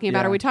are we talking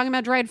about? Yeah. Are we talking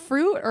about dried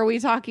fruit or are we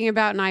talking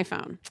about an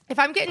iPhone? If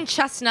I'm getting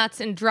chestnuts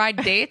and dried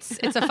dates,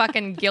 it's a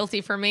fucking guilty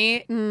for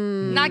me.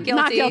 Not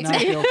guilty. Not guilty. Not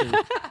guilty.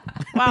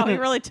 Wow, you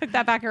really took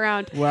that back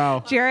around.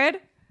 Wow. Jared?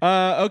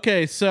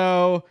 Okay,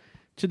 so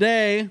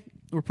today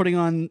we're putting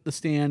on the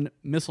stand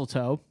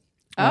mistletoe.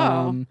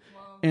 Oh.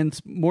 And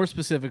more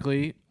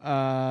specifically,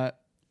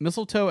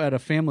 mistletoe at a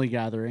family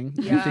gathering,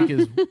 I think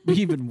is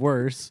even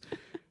worse.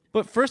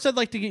 But first, I'd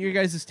like to get your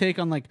guys' take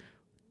on, like,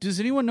 does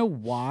anyone know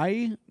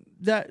why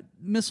that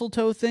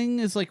mistletoe thing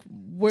is, like,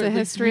 where The like,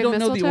 history we of don't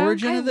know the mistletoe?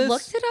 origin I of this?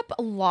 looked it up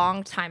a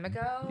long time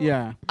ago.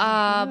 Yeah.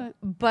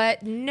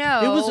 But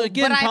no. It was,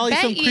 again, but I probably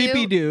bet some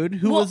creepy dude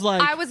who was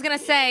like, I was going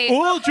to say,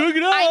 oh, check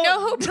it out. I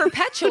know who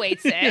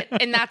perpetuates it,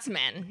 and that's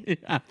men.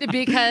 Yeah.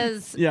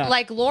 Because, Yeah.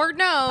 like, Lord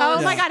knows.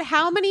 Oh my God,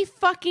 how many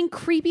fucking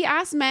creepy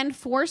ass men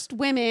forced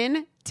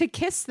women to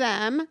kiss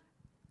them with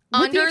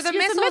Under the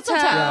excuse of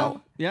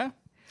mistletoe. Yeah.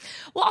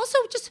 Well, also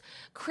just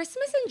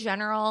Christmas in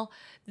general,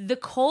 the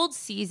cold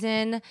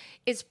season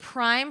is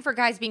prime for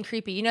guys being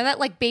creepy. You know that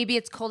like "Baby,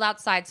 It's Cold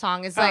Outside"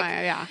 song is like,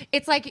 yeah.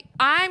 It's like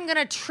I'm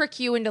gonna trick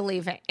you into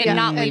leaving and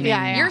not leaving.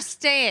 Yeah. You're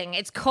staying.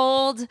 It's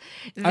cold.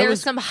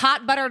 There's some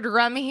hot buttered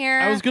rum here.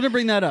 I was going to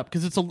bring that up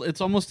because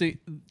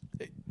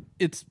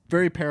it's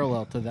very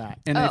parallel to that.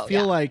 And I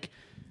feel like,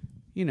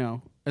 you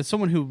know, as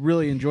someone who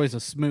really enjoys a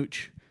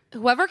smooch.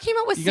 Whoever came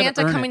up with You gotta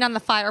Santa earn coming it. on the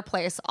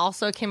fireplace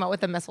also came up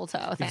with a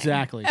mistletoe thing.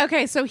 Exactly.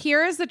 Okay, so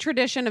here is the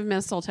tradition of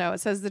mistletoe. It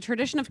says the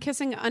tradition of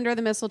kissing under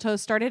the mistletoe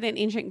started in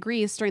ancient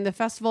Greece during the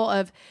festival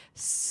of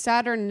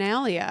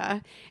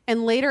Saturnalia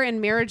and later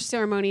in marriage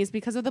ceremonies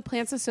because of the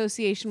plant's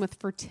association with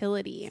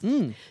fertility.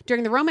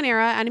 During the Roman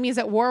era, enemies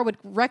at war would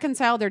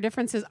reconcile their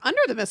differences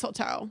under the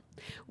mistletoe,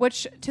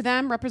 which to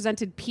them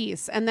represented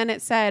peace. And then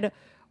it said,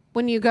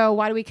 when you go,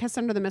 why do we kiss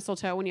under the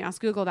mistletoe? When you ask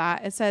Google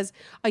that, it says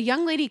a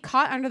young lady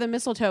caught under the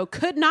mistletoe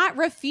could not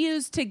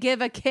refuse to give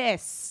a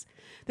kiss.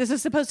 This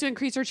is supposed to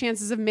increase her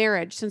chances of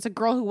marriage since a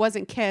girl who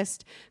wasn't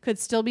kissed could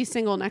still be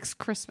single next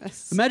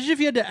Christmas. Imagine if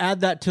you had to add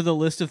that to the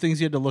list of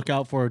things you had to look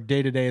out for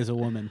day to day as a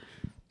woman.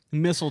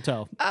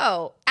 Mistletoe.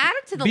 Oh, add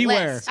it to the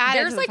Beware. list. Add it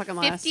There's to the like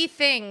fucking 50 list.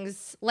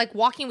 things, like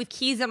walking with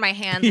keys in my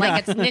hand, Yeah.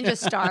 like it's ninja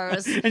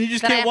stars. And you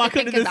just that I can't have walk to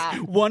under think this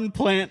about. one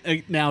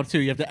plant now, too.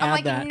 You have to I'm add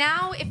like, that.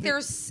 now if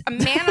there's a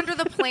man under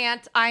the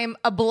plant, I'm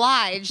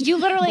obliged. You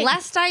literally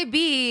lest I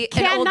be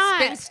an old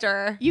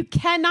spinster. You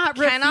cannot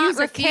refuse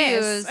a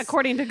kiss,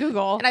 according to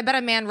Google. And I bet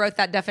a man wrote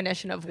that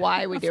definition of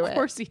why we do it. Of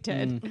course he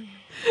did.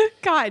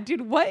 God,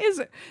 dude, what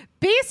is...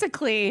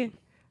 Basically,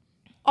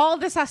 all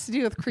this has to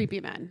do with creepy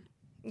men.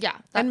 Yeah.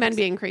 And men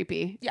being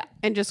creepy. Yeah.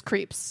 And just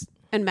creeps.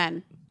 And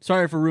men.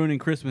 Sorry for ruining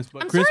Christmas,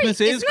 but I'm Christmas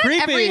sorry, is isn't that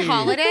creepy. every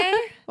holiday?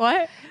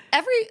 What?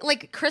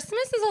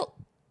 Christmas is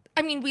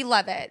I mean, we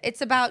love it.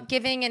 It's about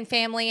giving and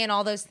family and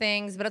all those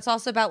things, but it's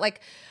also about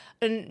like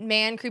a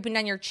man creeping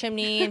down your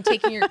chimney and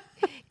taking your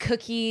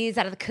cookies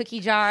out of the cookie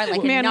jar,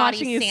 like Man a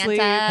watching naughty you Santa.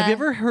 sleep. Have you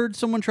ever heard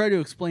someone try to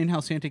explain how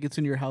Santa gets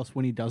into your house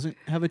when he doesn't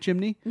have a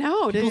chimney?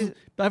 No.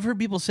 I've heard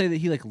people say that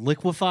he like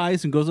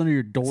liquefies and goes under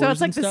your doors. So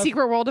it's like and the stuff.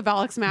 secret world of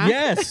Alex Mack?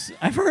 Yes,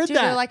 I've heard Dude,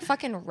 that. they're like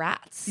fucking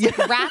rats. Like,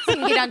 rats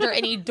can get under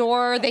any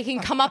door. They can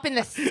come up in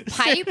the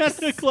pipes.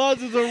 Santa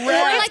Claus is a Or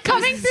rat. like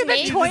coming through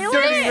the toilet?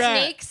 Dirty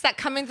rat. Snakes that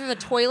come in through the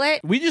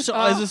toilet. We just,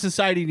 as a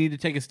society, need to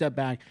take a step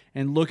back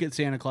and look at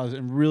Santa Claus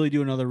and really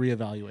do another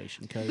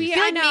reevaluation. Because I feel like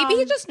I know. maybe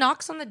he just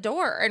knocks on the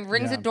door and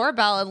rings Yeah. a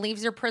doorbell and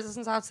leaves your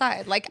presents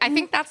outside. Like, I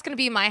think that's going to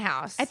be my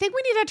house. I think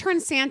we need to turn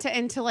Santa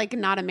into like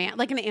not a man,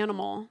 like an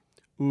animal.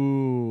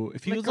 ooh,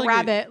 if he Like was a like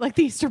rabbit, like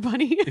the Easter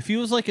Bunny. if he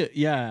was like a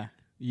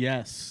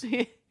yes.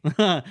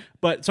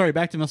 But sorry,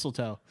 back to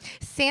mistletoe.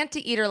 Santa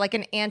eater, like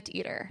an ant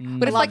eater. Mm.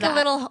 But if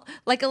Love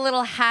like a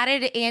little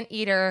hatted ant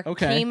eater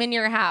Okay. came in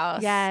your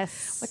house.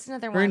 Yes. What's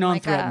another Very one?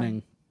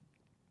 non-threatening.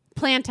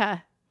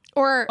 Planta.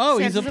 Or Oh,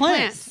 he's Santa's a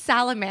plant.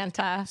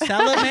 salamanta.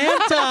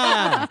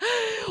 Salamanta.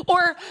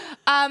 Or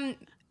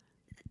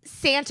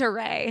Santa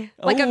ray.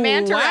 Like a Oh,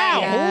 manta wow.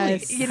 ray. Holy,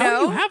 Yes. You how do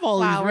know? you have all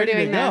Wow, these we're ready to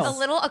doing go? this. A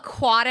little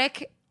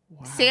aquatic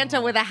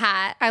Santa with a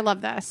hat. I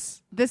love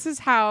this. This is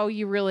how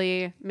you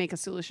really make a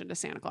solution to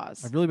Santa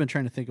Claus. I've really been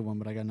trying to think of one,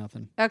 but I got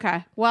nothing.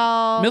 Okay.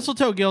 Well,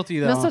 Mistletoe guilty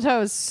though.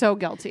 mistletoe is so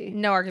guilty.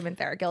 No argument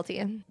there.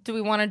 Guilty. Do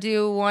we want to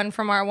do one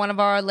from one of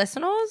our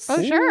listeners?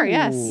 Oh, sure.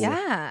 Yes. Ooh.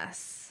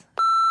 Yes.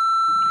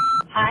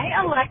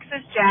 Hi,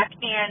 Alexis, Jack,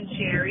 and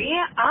Jerry.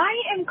 I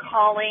am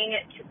calling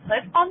to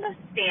put on the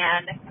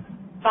stand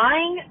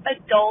buying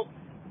adult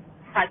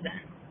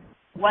presents,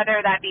 whether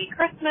that be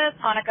Christmas,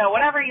 Hanukkah,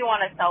 whatever you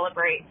want to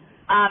celebrate.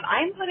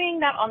 I'm putting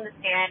that on the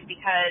stand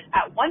because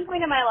at one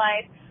point in my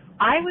life,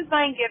 I was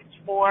buying gifts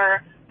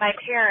for my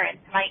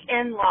parents, my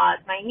in-laws,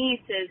 my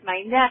nieces,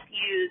 my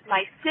nephews,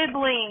 my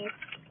siblings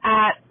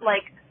at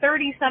like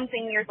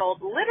 30-something years old,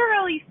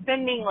 literally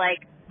spending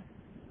like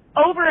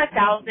over $1,000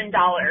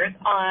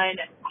 on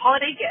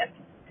holiday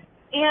gifts.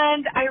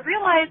 And I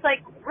realized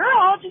like we're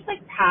all just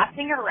like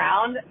passing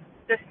around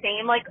the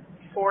same like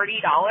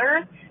 $40.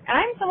 And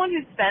I'm someone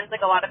who spends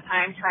like a lot of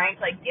time trying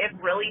to like give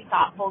really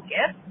thoughtful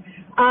gifts.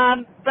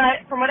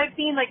 But from what I've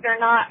seen, like they're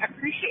not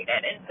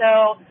appreciated. And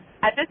so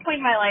at this point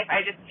in my life,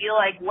 I just feel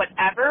like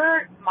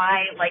whatever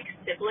my like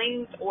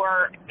siblings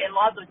or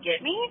in-laws would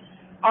get me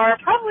are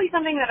probably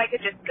something that I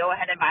could just go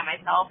ahead and buy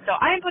myself. So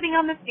I am putting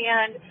on the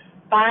stand,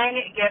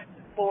 buying gifts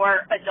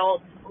for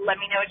adults. Let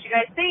me know what you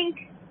guys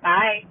think.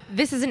 Bye.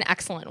 This is an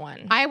excellent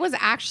one. I was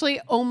actually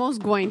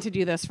almost going to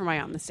do this for my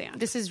On the Stand.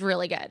 This is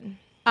really good.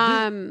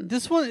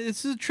 This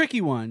is a tricky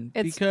one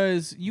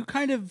because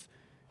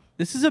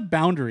this is a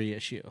boundary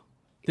issue.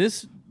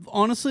 This,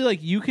 honestly,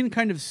 like, you can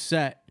kind of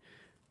set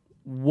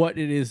what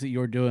it is that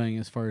you're doing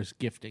as far as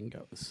gifting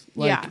goes.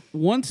 Like,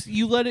 once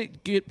you let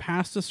it get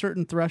past a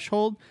certain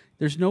threshold,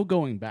 there's no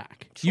going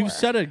back. Sure. You've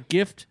set a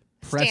gift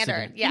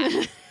precedent. Standard,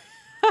 yeah.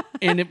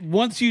 And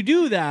once you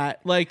do that,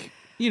 like,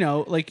 you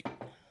know, like,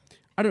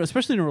 I don't know,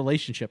 especially in a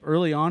relationship,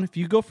 early on, if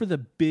you go for the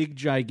big,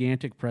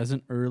 gigantic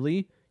present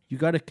early, you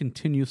got to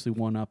continuously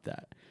one-up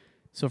that.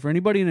 So for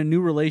anybody in a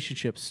new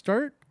relationship,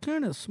 start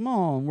kind of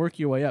small and work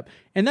your way up.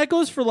 And that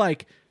goes for,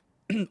 like,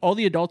 all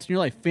the adults in your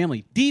life,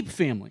 family, deep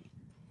family.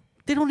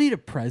 They don't need a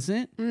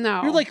present.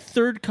 No. You're like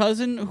third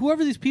cousin,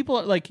 whoever these people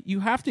are, like, you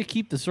have to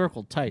keep the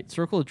circle tight,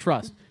 circle of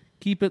trust.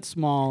 Keep it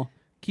small.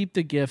 Keep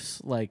the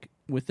gifts, like,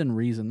 within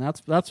reason.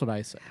 That's what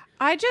I say.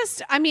 I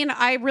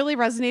really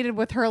resonated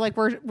with her. Like,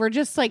 we're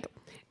just, like,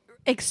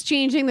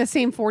 exchanging the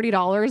same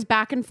 $40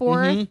 back and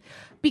forth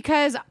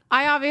because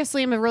I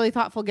obviously am a really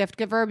thoughtful gift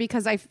giver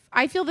because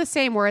I feel the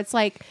same where it's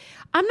like,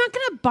 I'm not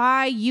going to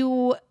buy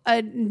you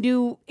a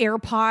new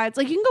AirPods.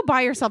 Like, you can go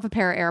buy yourself a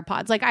pair of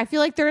AirPods. Like, I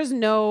feel like there's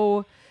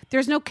no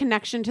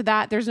connection to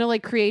that. There's no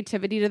like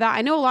creativity to that.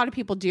 I know a lot of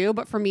people do,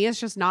 but for me, it's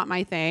just not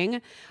my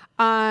thing.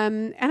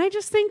 And I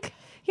just think,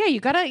 yeah, you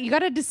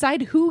gotta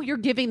decide who you're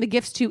giving the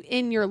gifts to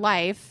in your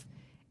life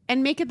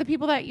and make it the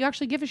people that you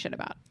actually give a shit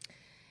about.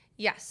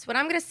 Yes. What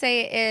I'm going to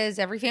say is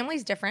every family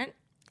is different.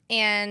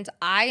 And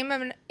I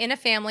am in a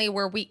family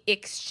where we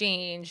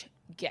exchange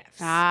gifts.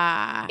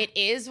 It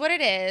is what it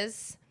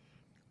is.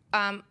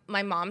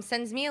 My mom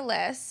sends me a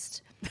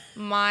list.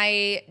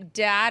 My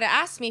dad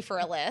asked me for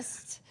a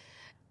list.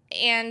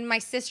 And my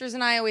sisters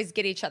and I always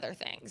get each other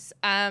things.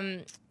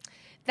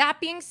 That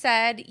being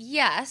said,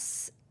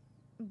 yes.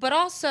 But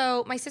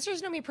also, my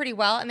sisters know me pretty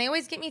well, and they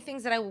always get me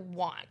things that I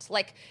want,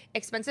 like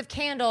expensive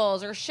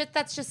candles or shit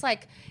that's just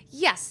like,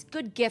 yes,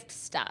 good gift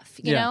stuff,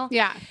 you know?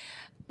 Yeah.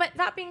 But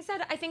that being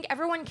said, I think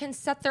everyone can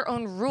set their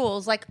own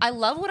rules. Like, I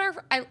love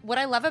what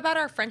I love about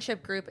our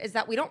friendship group is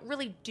that we don't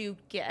really do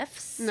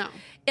gifts. No.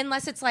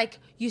 Unless it's like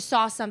you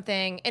saw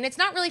something, and it's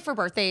not really for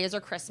birthdays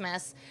or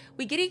Christmas.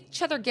 We get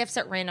each other gifts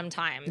at random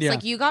times. Yeah.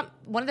 Like, you got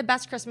one of the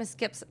best Christmas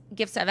gifts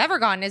I've ever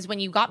gotten is when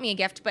you got me a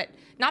gift, but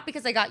not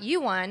because I got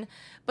you one,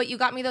 but you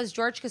got me those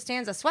George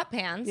Costanza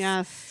sweatpants.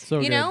 Yes. So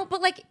you good. know,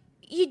 but like,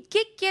 you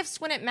get gifts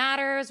when it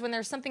matters, when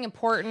there's something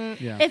important.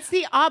 Yeah. It's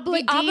the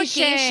obligation. The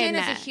obligation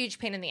is a huge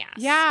pain in the ass.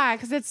 Yeah,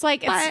 because it's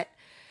like, But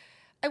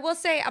I will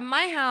say, at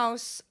my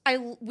house,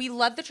 we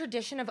love the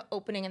tradition of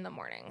opening in the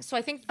morning. So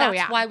I think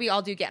that's why we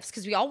all do gifts,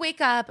 because we all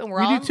wake up and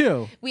we do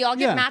too. We all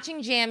get Yeah.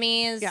 matching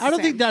jammies. I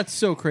don't think that's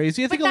so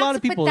crazy. I think a lot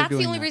of people But are that's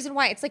doing the only that. reason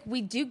why. It's like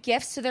we do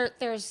gifts, so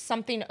there's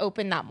something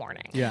open that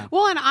morning. Yeah.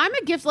 well, and I'm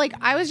a gift. Like,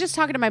 I was just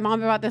talking to my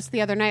mom about this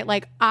the other night.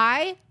 Like,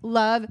 I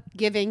love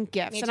giving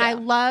gifts, Me and too. I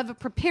love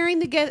preparing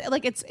the gift.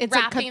 Like, it's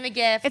Wrapping the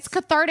gift. It's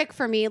cathartic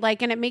for me.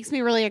 Like, and it makes me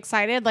really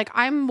excited. Like,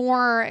 I'm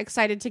more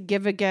excited to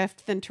give a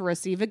gift than to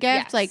receive a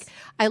gift. Yes. Like,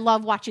 I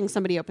love watching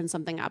somebody open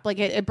something up. Like,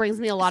 it brings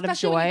me a lot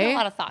Especially of when you joy. put a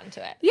lot of thought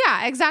into it.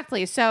 Yeah,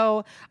 exactly.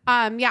 So,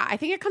 I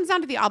think it comes down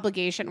to the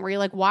obligation where you're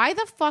like, why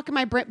the fuck am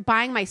I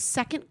buying my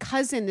second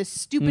cousin this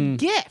stupid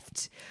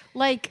gift?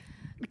 Like,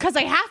 because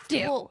I have to.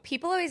 Well,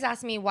 people always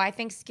ask me why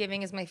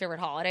Thanksgiving is my favorite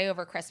holiday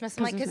over Christmas.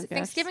 I'm like, because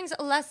Thanksgiving's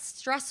a less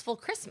stressful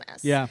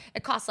Christmas. Yeah.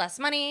 It costs less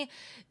money.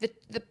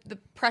 The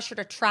pressure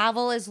to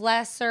travel is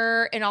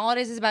lesser. And all it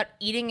is about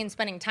eating and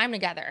spending time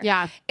together.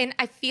 Yeah. And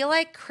I feel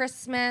like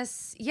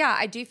Christmas,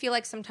 I do feel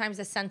like sometimes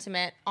the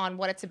sentiment on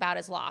what it's about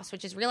is lost,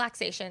 which is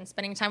relaxation,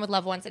 spending time with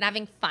loved ones, and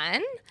having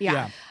fun.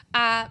 Yeah.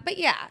 But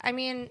yeah, I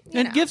mean,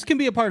 you know, gifts can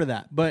be a part of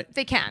that, but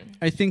they can.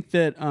 I think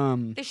that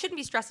They shouldn't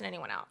be stressing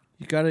anyone out.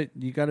 you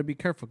gotta be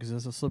careful because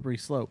it's a slippery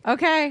slope.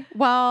 Okay.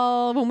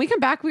 Well, when we come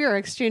back, we are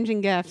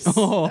exchanging gifts.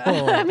 Oh,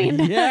 I mean,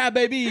 yeah,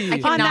 baby.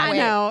 on cannot that wait.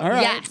 note, All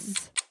right.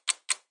 Yes.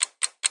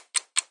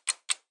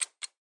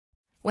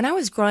 When I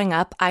was growing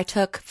up, I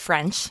took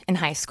French in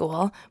high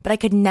school, but I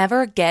could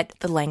never get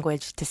the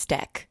language to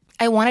stick.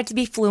 I wanted to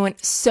be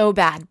fluent so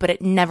bad, but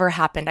it never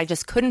happened. I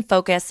just couldn't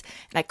focus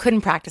and I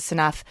couldn't practice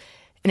enough,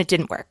 and it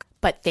didn't work.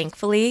 But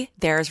thankfully,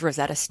 there's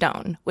Rosetta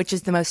Stone, which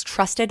is the most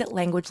trusted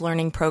language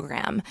learning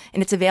program,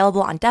 and it's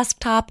available on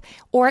desktop,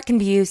 or it can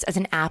be used as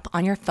an app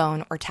on your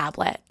phone or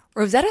tablet.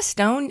 Rosetta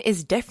Stone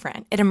is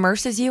different. It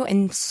immerses you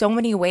in so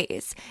many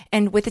ways.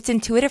 And with its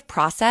intuitive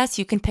process,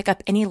 you can pick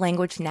up any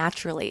language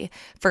naturally.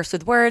 First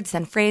with words,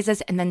 then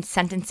phrases, and then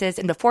sentences.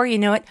 And before you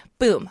know it,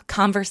 boom,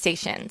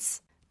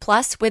 conversations.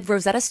 Plus, with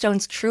Rosetta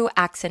Stone's True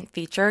Accent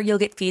feature, you'll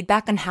get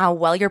feedback on how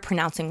well you're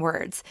pronouncing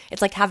words.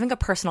 It's like having a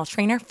personal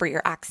trainer for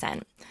your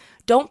accent.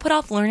 Don't put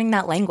off learning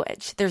that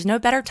language. There's no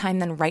better time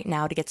than right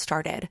now to get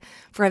started.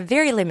 For a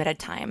very limited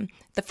time,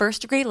 the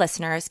First Degree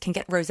listeners can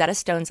get Rosetta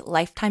Stone's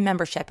lifetime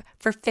membership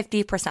for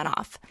 50%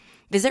 off.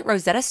 Visit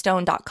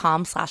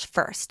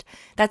rosettastone.com/first.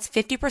 That's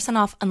 50%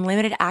 off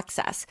unlimited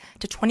access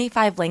to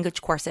 25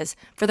 language courses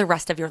for the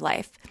rest of your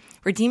life.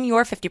 Redeem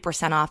your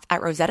 50% off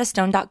at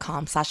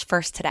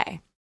rosettastone.com/first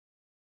today.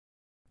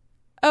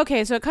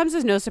 Okay, so it comes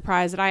as no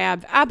surprise that I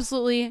have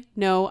absolutely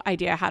no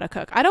idea how to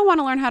cook. I don't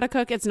want to learn how to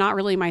cook. It's not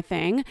really my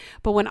thing.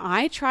 But when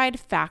I tried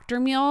Factor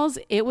meals,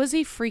 it was a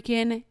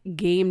freaking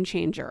game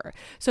changer.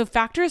 So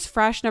Factor's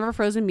fresh, never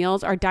frozen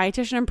meals are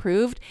dietitian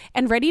approved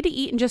and ready to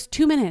eat in just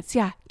 2 minutes.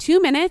 Yeah,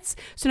 2 minutes.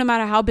 So no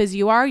matter how busy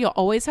you are, you'll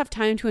always have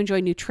time to enjoy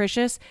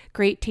nutritious,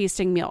 great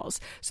tasting meals.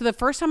 So the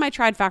first time I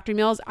tried Factor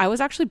meals, I was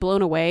actually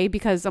blown away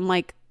because I'm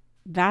like,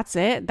 that's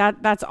it.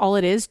 That's all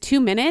it is. 2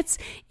 minutes.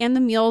 And the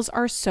meals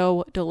are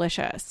so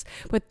delicious.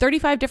 With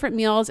 35 different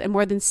meals and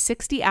more than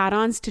 60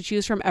 add-ons to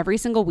choose from every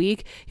single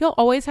week, you'll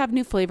always have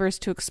new flavors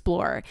to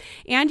explore.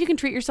 And you can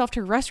treat yourself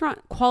to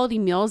restaurant quality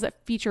meals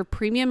that feature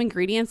premium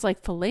ingredients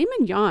like filet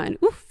mignon,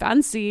 ooh,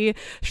 fancy,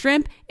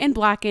 shrimp, and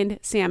blackened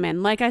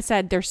salmon. Like I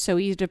said, they're so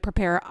easy to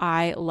prepare.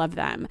 I love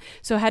them.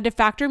 So head to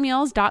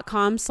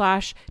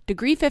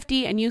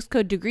factormeals.com/degree50 and use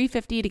code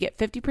degree50 to get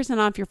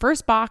 50% off your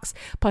first box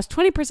plus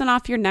 20%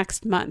 off your next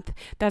month.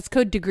 That's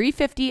code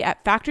degree50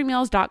 at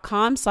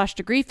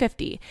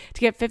factormeals.com/degree50 to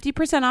get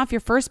 50% off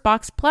your first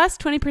box plus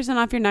 20%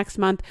 off your next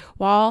month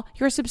while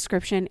your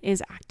subscription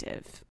is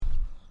active.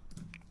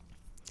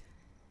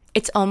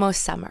 It's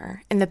almost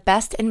summer, and the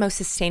best and most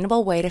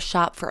sustainable way to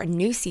shop for a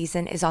new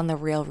season is on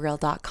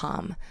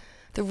therealreal.com.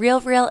 The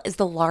RealReal is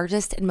the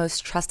largest and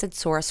most trusted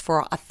source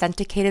for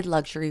authenticated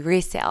luxury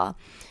resale.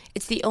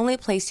 It's the only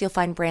place you'll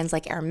find brands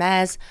like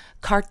Hermes,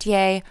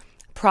 Cartier,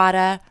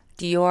 Prada,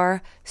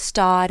 Dior,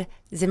 Staud,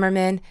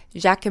 Zimmermann,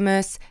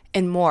 Jacquemus,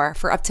 and more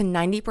for up to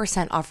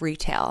 90% off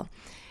retail.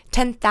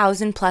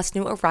 10,000 plus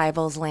new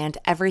arrivals land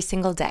every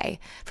single day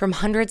from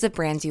hundreds of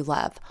brands you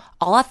love,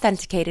 all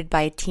authenticated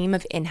by a team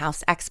of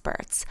in-house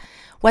experts.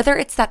 Whether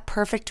it's that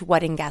perfect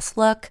wedding guest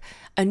look,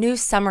 a new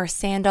summer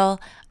sandal,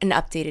 an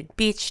updated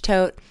beach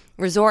tote,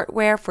 resort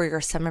wear for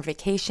your summer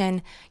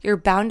vacation, you're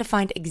bound to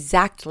find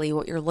exactly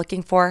what you're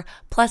looking for,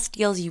 plus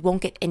deals you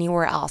won't get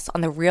anywhere else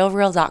on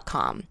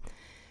therealreal.com.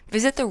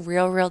 Visit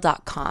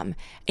therealreal.com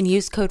and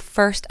use code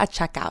FIRST at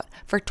checkout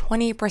for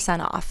 20%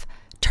 off.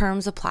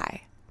 Terms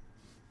apply.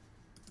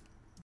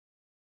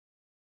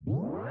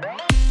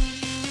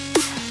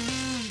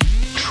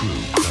 True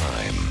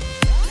crime.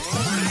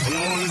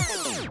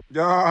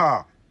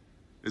 Yeah,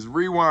 it's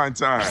rewind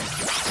time.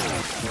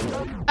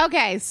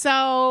 Okay,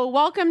 so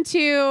welcome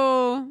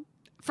to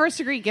First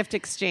Degree Gift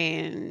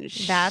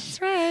Exchange.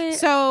 That's right.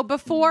 So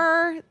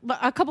before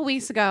a couple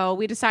weeks ago,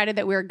 we decided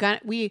that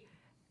we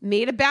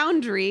made a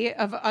boundary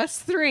of us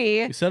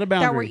three. We set a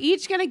boundary. That we're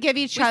each going to give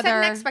each We other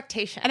set an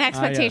expectation.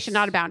 yes. Yes.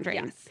 Not a boundary.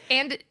 Yes.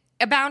 And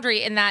a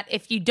boundary in that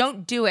if you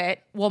don't do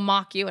it, we'll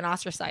mock you and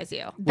ostracize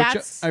you. Which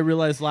I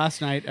realized last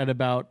night at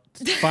about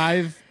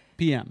 5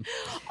 p.m.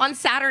 On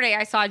Saturday,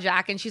 I saw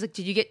Jack and she's like,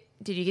 Did you get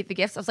the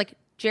gifts? I was like,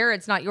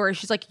 Jared's not yours.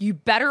 She's like, you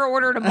better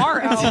order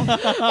tomorrow or it's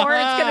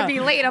going to be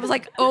late. I was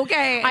like,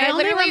 okay. I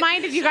only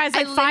reminded you guys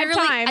like 5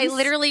 times.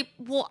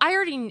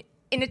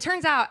 And it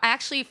turns out I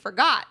actually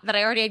forgot that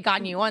I already had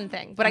gotten you one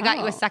thing, but I got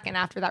you a second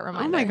after that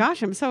reminder. Oh my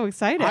gosh, I'm so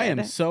excited. I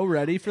am so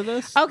ready for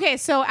this. Okay,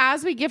 so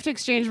as we gift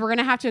exchange, we're going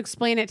to have to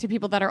explain it to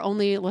people that are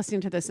only listening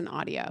to this in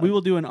audio. We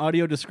will do an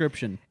audio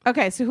description.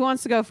 Okay, so who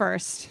wants to go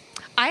first?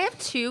 I have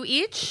 2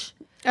 each.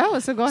 Oh,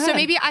 so go ahead. So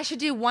maybe I should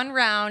do 1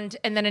 round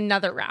and then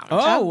another round.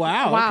 Oh,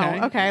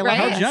 wow. Okay. Right?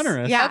 How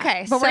generous. Yeah.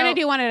 Okay. But we're going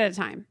to do one at a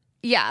time.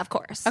 Yeah, of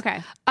course.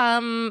 Okay.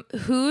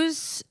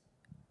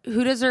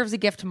 Who deserves a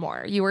gift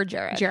more, you or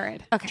Jared?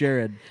 Jared. Okay.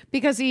 Jared.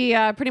 Because he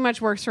pretty much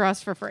works for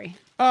us for free.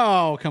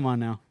 Oh, come on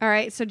now. All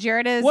right, so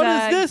Jared is What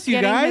is this, you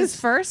getting guys? his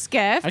first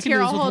gift. I can do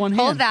this with one hand.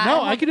 hold that.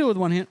 No, I can do it with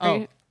one hand.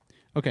 Oh,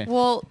 okay.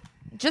 Well,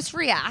 just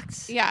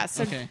react. Yeah,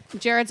 so Okay.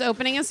 Jared's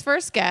opening his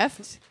first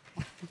gift.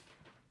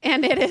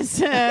 And it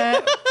is...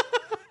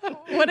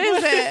 what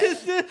is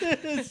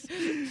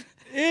it?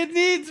 It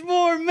needs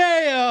more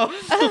mayo.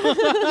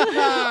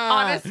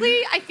 Honestly,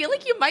 I feel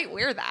like you might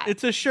wear that.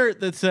 It's a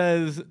shirt that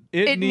says,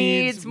 it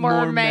needs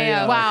more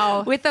mayo.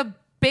 Wow. With a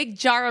big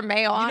jar of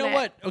mayo on it. You know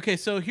what? Okay,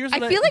 so here's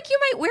what I feel like you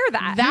might wear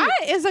that. That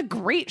is a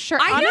great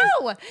shirt. I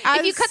know.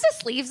 If you cut the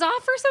sleeves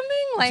off or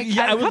something, like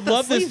Yeah, I would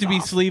love this to be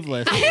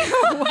sleeveless.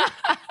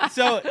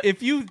 So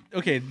if you...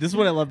 Okay, this is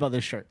what I love about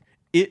this shirt.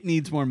 It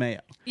needs more mayo.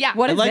 Yeah.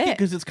 What I is like it? it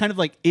because it's kind of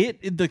like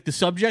the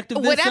subject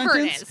of this Whatever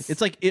it sentence. is. It's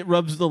like it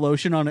rubs the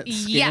lotion on its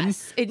skin.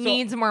 Yes, it So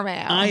needs more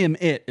mayo. I am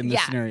it in this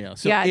Yeah. scenario.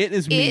 So Yeah, it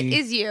is me. It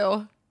is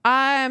you.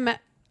 It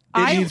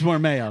needs more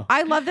mayo.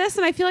 I love this,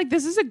 and I feel like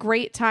this is a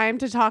great time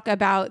to talk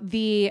about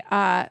the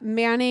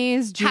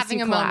mayonnaise juicy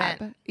Having a collab.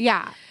 moment.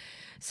 Yeah.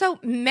 So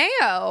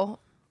mayo,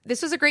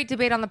 this was a great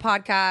debate on the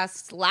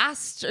podcast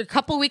a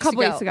couple weeks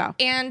ago. ago.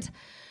 And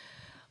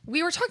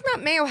we were talking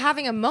about mayo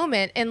having a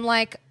moment, and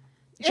like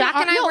Jack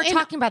and I were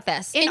talking about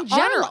this in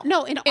general.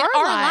 In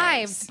our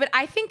lives. But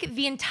I think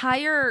the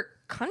entire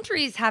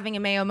country is having a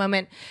mayo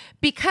moment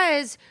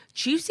because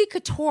Juicy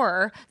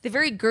Couture, the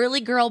very girly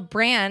girl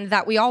brand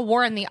that we all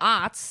wore in the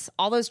aughts,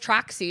 all those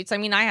tracksuits. I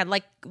mean, I had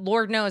like,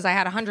 Lord knows, I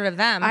had 100 of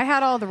them. I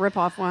had all the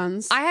rip-off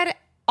ones. I had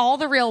all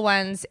the real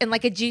ones in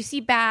like a Juicy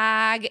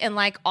bag and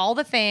like all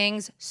the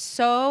things.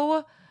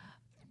 So,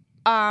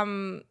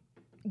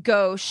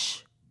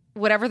 gauche,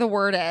 whatever the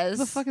word is.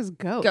 What the fuck is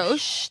gauche?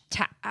 Gauche. Is it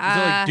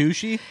like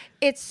douchey?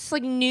 It's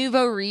like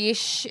nouveau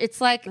riche. It's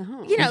like,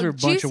 you These are know, a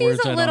bunch of Juicy's words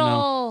I a don't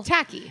little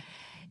tacky.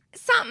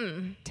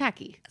 Something.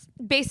 Tacky.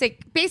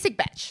 Basic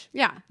bitch.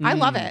 Yeah. I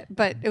love it,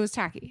 but it was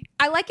tacky.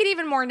 I like it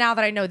even more now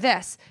that I know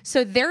this.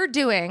 So they're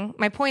doing,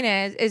 my point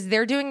is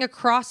they're doing a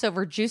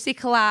crossover Juicy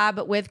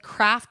collab with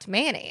Kraft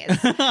mayonnaise.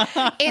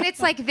 And it's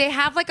like they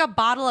have like a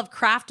bottle of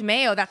Kraft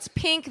mayo that's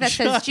pink that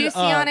says Juicy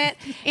on it.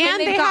 And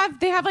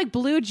they have like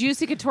blue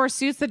Juicy Couture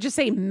suits that just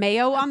say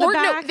mayo on the or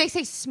back. no, they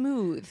say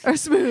smooth. Or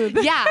smooth.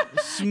 Yeah.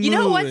 Smooth. You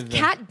know what?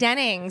 Kat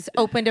Dennings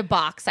opened a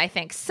box, I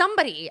think.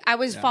 Somebody I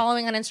was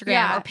following on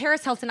Instagram or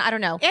Paris Hilton, I don't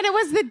know. And it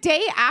was the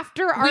day after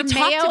our we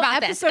mayo talked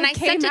about this, episode and I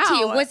sent it to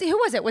you. Who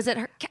was it? Was it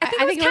her?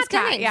 I think it was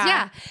Kat Dennings.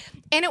 Yeah.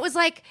 And it was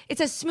like, it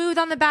says smooth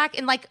on the back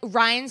and like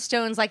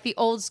rhinestones, like the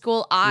old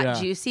school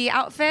Juicy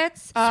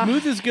outfits.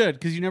 Smooth is good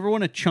because you never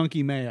want a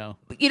chunky mayo.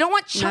 You don't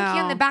want chunky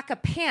on the back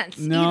of pants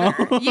No.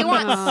 either. You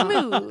want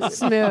smooth.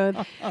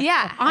 Smooth.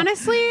 Yeah.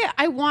 Honestly,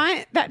 I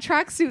want that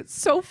tracksuit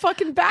so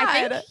fucking bad.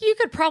 I think you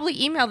could probably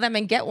email them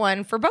and get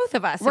one for both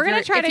of us. We're going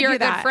to try to if you're do a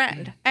good that.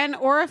 friend. And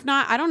or if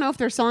not, I don't know if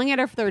they're selling it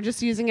or if they're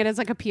just using it as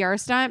like a PR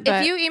stunt.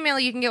 But If you email,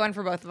 you can get one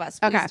for both of us.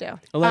 Please do.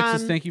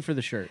 Alexis, thank you for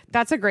the shirt.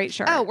 That's a great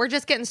shirt. Oh, we're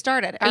just getting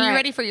started. Are All you right.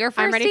 ready for your first?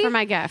 I'm ready Steve? for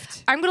my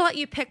gift. I'm going to let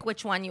you pick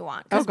which one you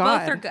want Oh, because God.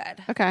 both are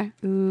good. Okay.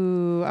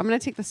 Ooh, I'm going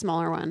to take the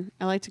smaller one.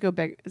 I like to go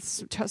big.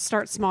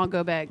 Start small,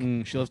 go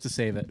big. She'll have to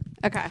save it.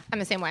 Okay. I'm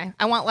the same way.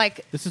 I want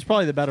like This is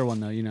probably the better one,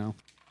 though, you know.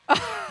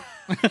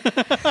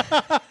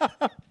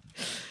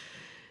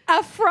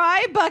 A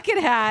fry bucket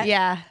hat.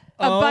 Yeah.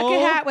 A bucket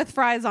hat with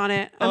fries on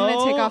it. I'm going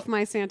to take Oh. off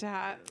my Santa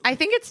hat. I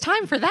think it's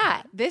time for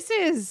that. This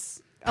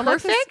is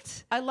Perfect.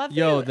 Alexis, I love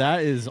Yo, you.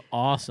 that is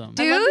awesome.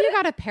 I love that you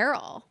got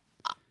apparel.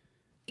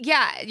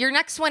 Yeah, your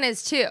next one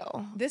is too.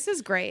 This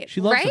is great.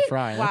 She loves right? to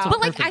fry. That's a But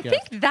like, perfect I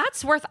gift. think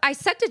that's worth. I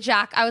said to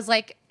Jack, I was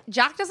like,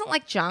 Jack doesn't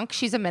like junk.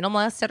 She's a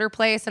minimalist at her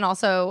place, and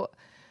also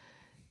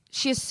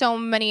she has so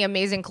many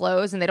amazing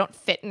clothes, and they don't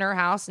fit in her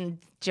house. And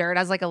Jared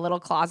has like a little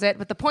closet.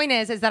 But the point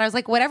is that I was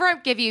like, whatever I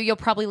give you, you'll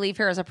probably leave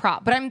here as a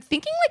prop. But I'm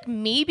thinking like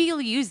maybe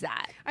you'll use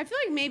that. I feel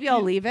like maybe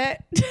I'll leave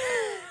it.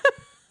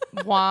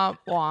 Womp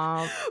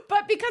womp.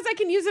 But because I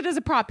can use it as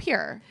a prop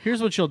here.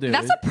 Here's what she'll do.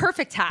 That's a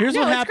perfect hat. Here's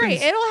No, what it's happens.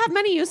 great. It'll have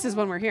many uses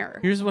when we're here.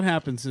 Here's what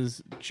happens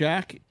is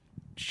Jack,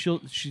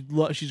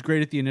 she's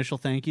great at the initial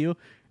thank you,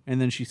 and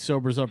then she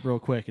sobers up real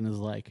quick and is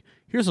like,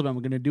 here's what I'm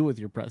going to do with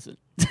your present.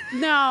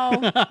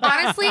 No.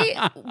 Honestly,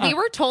 we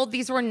were told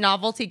these were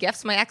novelty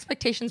gifts. My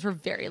expectations were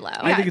very low.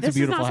 I think it's a this is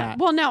beautiful not- hat.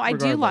 Well, no, I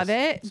do regardless. love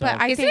it, So-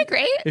 but I Isn't think it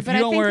great? If but you I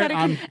don't think wear that it, it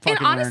I'm could- fucking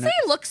And honestly, wearing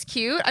it looks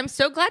cute. I'm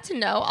so glad to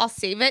know. I'll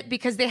save it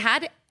because they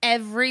had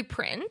every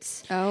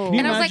print. Oh. Can you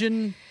And I was like-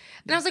 imagine?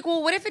 And I was like,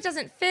 well, what if it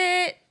doesn't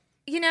fit?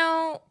 You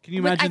know, Can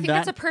you Like, I imagine think that?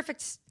 that's a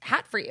perfect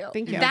hat for you.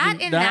 Thank you. That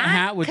and That that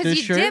hat with because this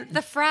you shirt? dip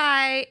the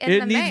fry in It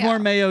the needs mayo. more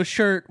mayo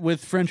shirt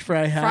with French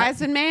fry hat.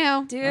 fries and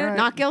mayo. Dude. All right.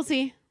 Not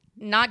guilty.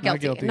 Not guilty.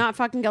 guilty. Not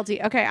fucking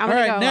guilty. Okay, I'm All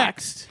going to right, go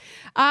next.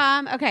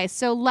 Okay,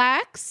 so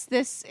Lex,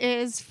 this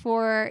is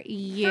for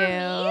you.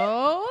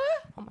 Oh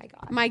my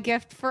god. My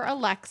gift for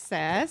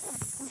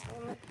Alexis.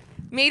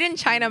 Made in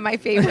China, my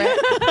favorite.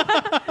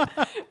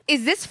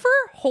 Is this for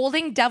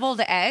holding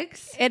deviled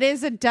eggs? It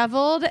is a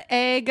deviled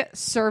egg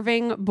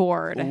serving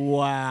board.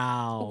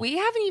 Wow. We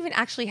haven't even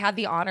actually had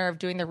the honor of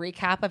doing the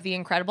recap of the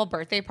incredible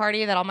birthday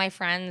party that all my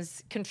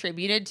friends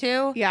contributed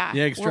to. Yeah.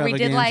 The Where we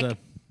did extravaganza. like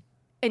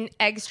an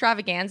egg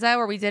extravaganza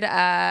where we did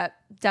a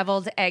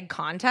deviled egg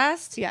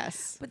contest.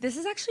 Yes. But this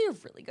is actually a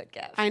really good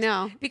gift. I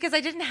know. Because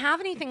I didn't have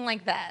anything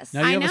like this.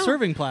 Now you I have know. a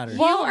serving platter.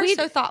 Well, you are we-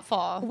 so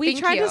thoughtful. We Thank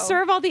tried you. to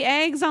serve all the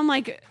eggs on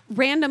like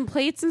random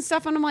plates and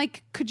stuff, and I'm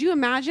like, could you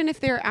imagine if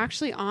they're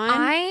actually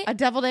on a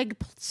deviled egg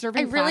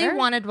serving I really platter?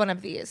 wanted one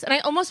of these, and I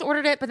almost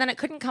ordered it, but then it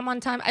couldn't come on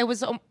time. I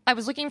was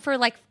looking for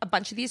like a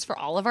bunch of these for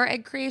all of our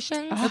egg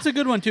creations. That's a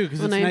good one too because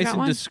Well, it's now you've nice got and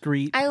one.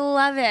 discreet. I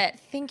love it.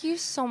 Thank you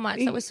so much.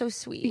 That was so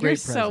sweet. You're Great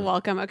so present.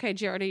 welcome. Okay,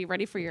 Jared, are you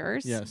ready for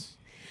yours? Yes.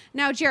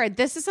 Now, Jared,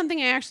 this is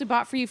something I actually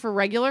bought for you for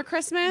regular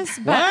Christmas,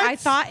 but What? I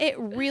thought it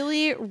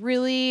really,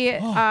 really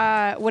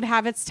would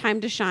have its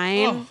time to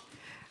shine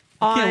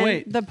I can't on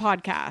wait. the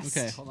podcast.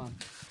 Okay, hold on.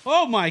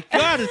 Oh my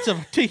God! It's a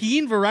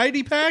tahine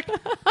variety pack.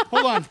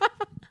 Hold on.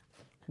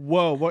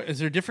 Whoa! What is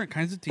there? Different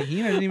kinds of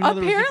tahine? I didn't even know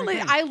there was Apparently,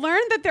 different kinds. I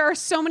learned that there are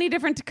so many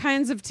different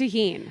kinds of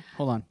tahine.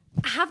 Hold on.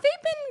 Have they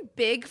been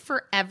big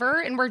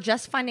forever, and we're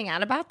just finding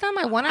out about them?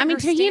 I want to. I mean,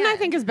 tahine, I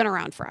think, has been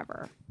around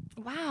forever.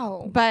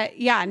 Wow. But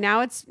yeah,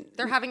 now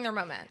they're having their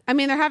moment. I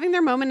mean, they're having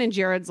their moment in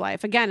Jared's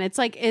life. Again, it's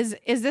like, is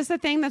this a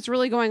thing that's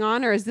really going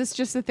on, or is this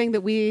just a thing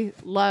that we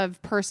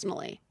love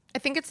personally? I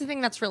think it's the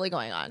thing that's really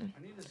going on.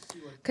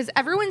 Because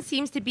everyone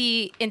seems to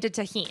be into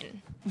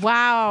Tajín.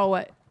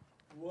 Wow.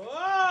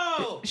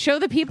 Whoa! Show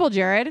the people,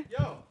 Jared.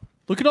 Yo.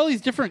 Look at all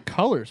these different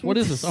colors. What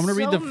is this? I'm going to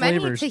read the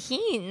flavors. So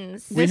many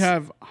Tajíns. We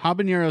have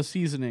habanero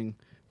seasoning.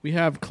 We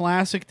have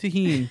classic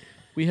Tajín.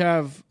 We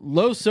have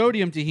low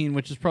sodium Tajín,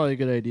 which is probably a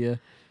good idea.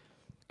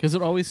 Because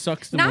it always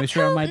sucks the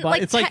moisture out of my body.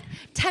 Like it's like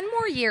 10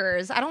 more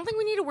years. I don't think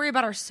we need to worry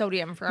about our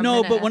sodium for a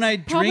minute. no, but when I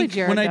drink,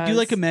 Jared when I do does.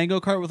 like a mango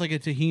cart with like a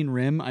Tajín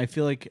rim, I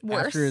feel like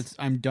Worse? after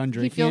I'm done He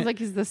drinking feels it, like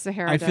he's the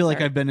Sahara I feel like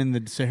Desert. I've been in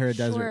the Sahara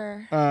Sure.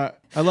 Desert.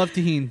 I love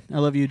Tajín. I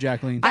love you,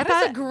 Jacqueline. That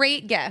is a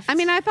great gift. I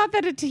mean, I thought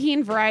that a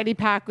Tajín variety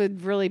pack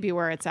would really be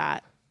where it's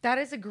at. that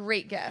is a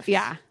great gift.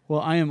 Yeah. Well,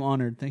 I am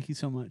honored. Thank you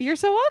so much. You're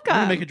so I'm welcome.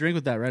 going to make a drink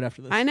with that right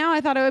after this. I know.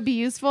 I thought it would be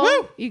useful.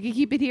 Woo! You can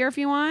keep it here if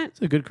you want.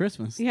 It's a good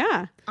Christmas.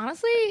 Yeah.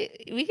 Honestly,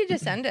 we could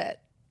just end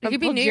it. It could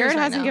be Well, New Jared Year's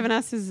right hasn't now. given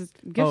us his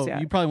gifts Oh,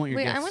 yet. you probably want your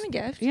Wait, gifts. I want a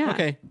gift. Yeah.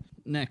 Okay,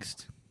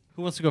 next.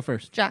 Who wants to go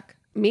first? Jack.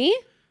 Me?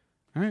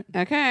 All right.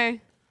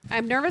 Okay.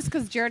 I'm nervous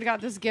because Jared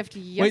got this gift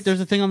yesterday. Wait, there's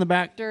a thing on the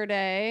back.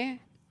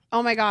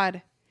 Oh my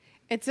God.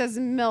 It says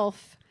MILF.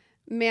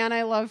 Man,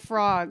 I love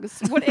frogs.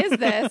 What is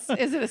this?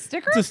 Is it a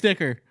sticker? It's a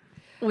sticker.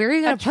 Where are you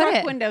A going to put truck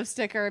it? window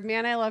sticker.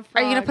 Man, I love Are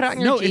frogs. you going to put it on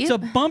your No, Jeep? it's a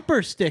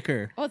bumper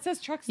sticker. Oh, it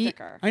says truck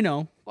sticker. I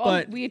know, Well,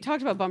 but we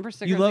talked about bumper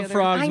stickers. you love the other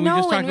frogs. I we just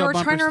know, talked and we about were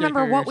bumper trying to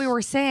remember what we stickers.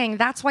 were saying.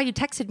 That's why you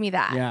texted me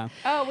that. Yeah.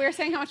 Oh, we were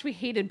saying how much we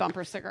hated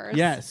bumper stickers.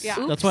 Yes. Yeah.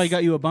 That's why I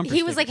got you a bumper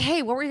He was sticker. like,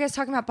 hey, what were you guys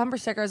talking about bumper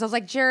stickers? I was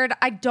like, Jared,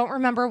 I don't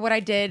remember what I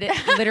did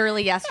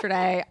literally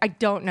yesterday. I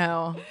don't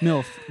know.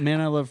 MILF.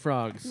 Man, I love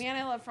frogs. Man,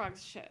 I love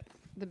frogs. Shit.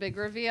 The big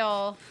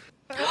reveal.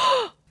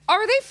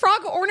 Are they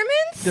frog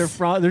ornaments?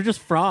 They're just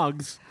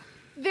frogs.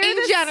 They're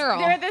In general.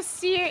 They're the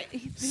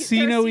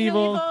See no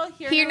evil.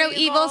 Hear no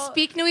evil,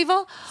 speak no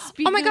evil.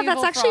 Speak oh my no God, that's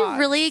evil actually frogs.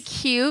 really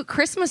cute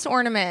Christmas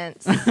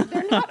ornaments.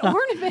 They're not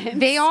ornaments.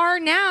 They are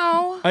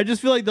now. I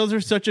just feel like those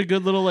are such a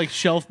good little like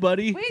shelf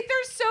buddy. Wait,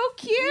 they're so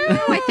cute.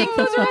 I think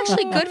those are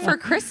actually good for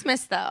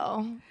Christmas,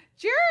 though.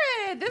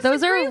 Jared, this Those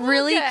is a are great little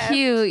really gift.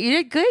 cute. You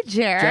did good,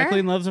 Jared.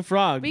 Jacqueline loves a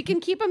frog. We can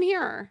keep them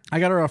here. I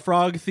got her a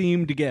frog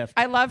themed gift.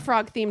 I love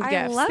frog themed I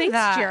gifts. love Thanks,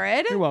 that.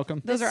 Jared. You're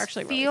welcome. Those are This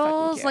actually really fucking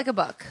feels cute. like a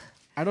book.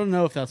 I don't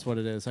know if that's what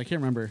it is. I can't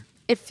remember.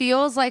 It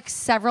feels like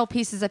several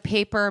pieces of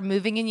paper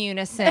moving in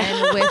unison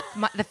with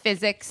the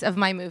physics of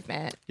my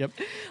movement. Yep.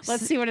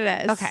 Let's see what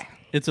it is. Okay.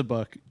 It's a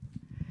book.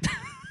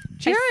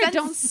 Jared, sensed-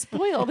 don't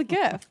spoil the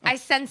gift. I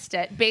sensed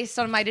it based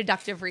on my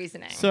deductive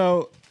reasoning.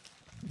 So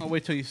I'll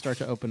wait till you start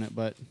to open it,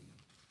 but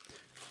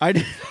I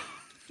did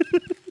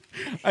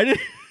I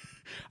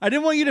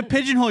didn't want you to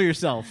pigeonhole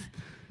yourself.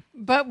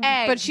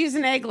 But she's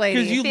an egg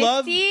lady. 'Cause you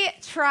love- 50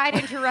 tried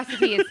and true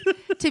recipes.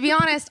 To be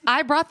honest,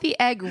 I brought the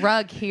egg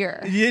rug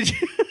here.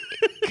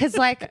 Because,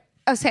 like,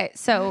 okay,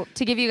 so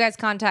to give you guys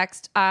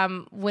context,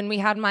 when we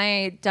had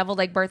my deviled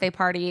egg birthday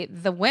party,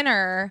 the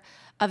winner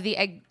of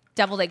the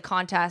deviled egg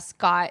contest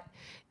got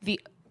the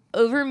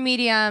over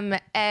medium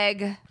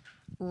egg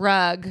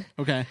rug.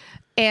 Okay.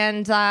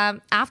 And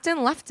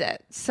Afton left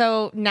it.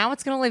 So now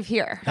it's going to live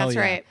here. Hell That's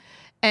yeah. right.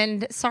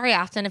 And sorry,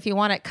 Afton, if you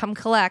want it, come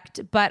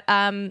collect. But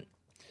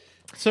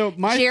So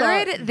my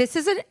Jared, thought, this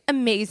is an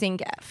amazing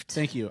gift.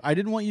 thank you. I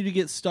didn't want you to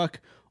get stuck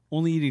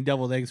only eating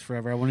deviled eggs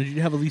forever. I wanted you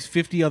to have at least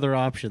 50 other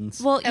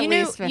options. Well, At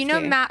least 50.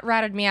 Matt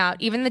ratted me out.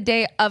 Even the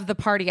day of the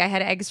party, I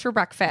had eggs for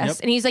breakfast, Yep.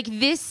 and he's like,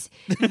 "This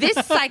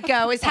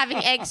psycho is having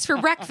eggs for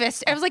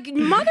breakfast." I was like,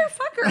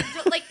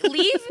 "Motherfucker, like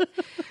leave."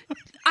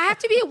 I have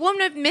to be a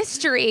woman of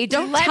mystery.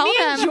 Don't Let tell me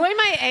them enjoy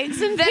my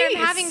eggs in that peace.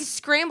 I'm having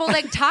scrambled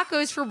egg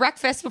tacos for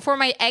breakfast before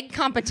my egg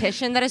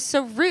competition. That is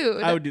so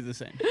rude. I would do the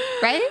same.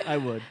 Right? I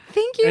would.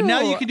 Thank you. And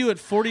now you can do it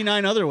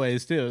 49 other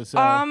ways too.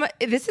 So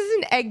This is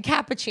an egg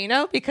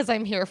cappuccino because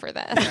I'm here for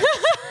this.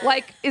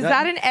 Like, is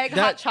that an egg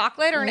hot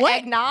chocolate or an What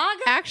eggnog?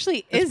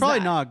 actually it's is probably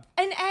that? nog.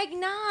 An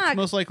eggnog.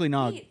 Most likely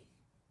nog.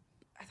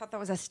 I thought that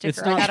was a sticker.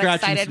 It's not I got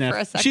scratch and excited for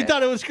a sniff. second. She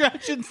thought it was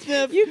scratch and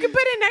sniff. You could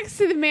put it next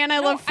to the Man I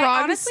Love I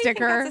Frogs honestly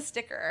sticker. think that's a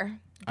sticker.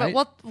 But I-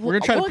 we're we're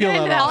gonna try to we'll peel get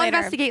into that that off. I'll later.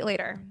 investigate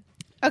later.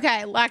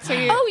 Okay, Lex, are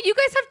you? Oh, you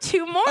guys have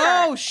two more.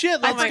 Oh shit! Oh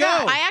Let's my go.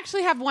 God. I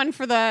actually have one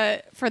for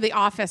the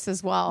office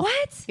as well.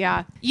 What?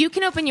 Yeah. You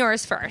can open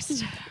yours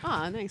first,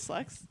 Oh, nice,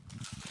 Lex.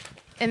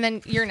 and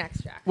then you're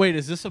next, Jack. Wait,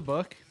 is this a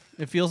book?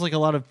 It feels like a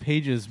lot of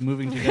pages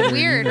moving together.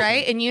 Weird,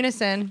 right? In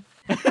unison.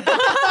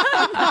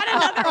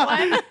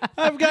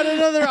 I've got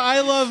another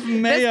I love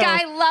mayo. This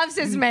guy loves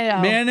his mayo.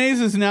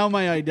 Mayonnaise is now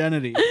my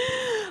identity.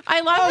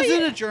 I love Oh, how is you,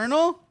 it a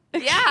journal?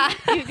 Yeah.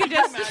 you could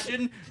just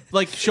Imagine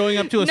like showing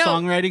up to a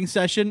songwriting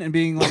session and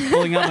being like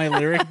pulling out my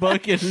lyric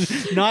book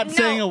and not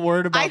saying a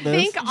word about this. I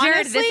think,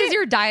 Jared, this is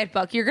your diet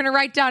book. You're going to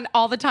write down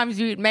all the times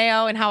you eat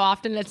mayo and how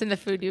often it's in the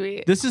food you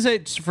eat. This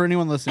is for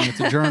anyone listening. It's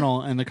a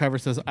journal, and the cover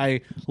says,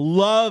 "I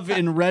love,"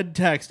 in red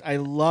text, "I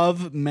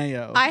love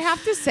mayo." I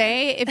have to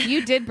say, if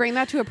you did bring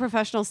that to a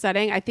professional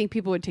setting, I think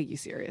people would take you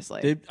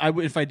seriously.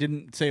 If I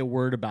didn't say a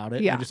word about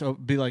it, I'd just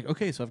be like,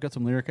 okay, so I've got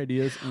some lyric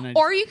ideas. And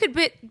or you could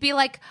be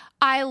like,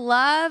 I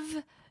love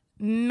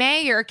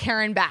Mayor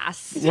Karen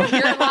Bass. You're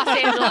in Los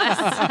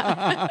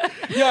Angeles.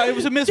 Yeah, it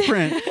was a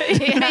misprint.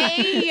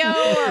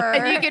 Mayor.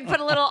 And you could put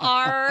a little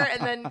R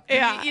and then,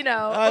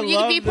 you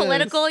could be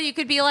political. You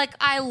could be like,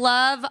 I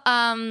love,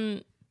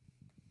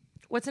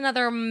 what's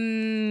another?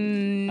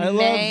 I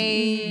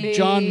love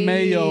John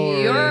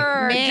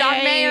Mayer.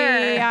 John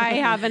Mayer. I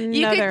have another.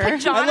 You could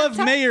put John I love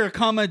Mayer,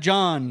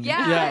 John.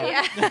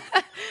 Yeah.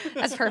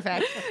 That's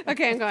perfect.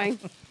 Okay, I'm going.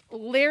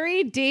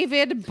 Larry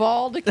David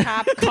bald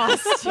cap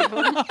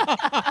costume.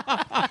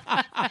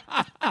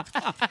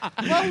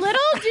 Well,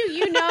 little do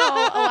you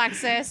know,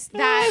 Alexis,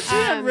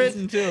 that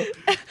written too.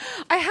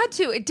 I had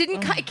to. It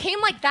didn't. It came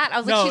like that. I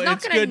was like, she's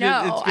not going to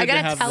know. I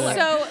got to tell her.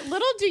 So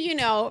little do you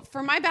know,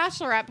 for my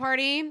bachelorette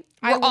party,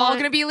 we're all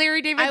going to be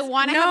Larry David. I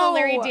want to have a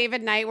Larry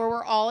David night where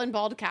we're all in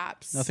bald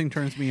caps. Nothing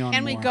turns me on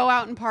and more. we go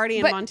out and party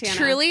in Montana.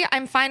 Truly,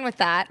 I'm fine with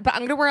that. But I'm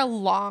going to wear a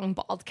long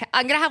bald cap.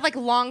 I'm going to have like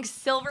long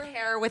silver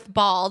hair with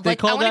bald.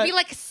 Like I want to be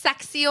like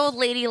sexy old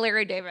lady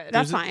Larry David.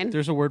 That's fine.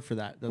 There's a word for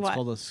that. That's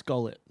called a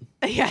skullet.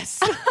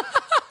 Yes.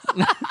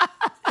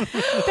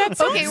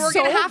 That's okay. We're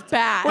so gonna have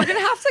bad. We're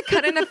gonna have to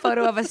cut in a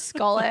photo of a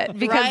skullet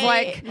because,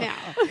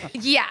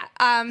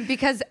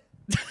 because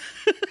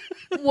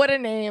what a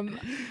name.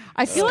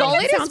 I feel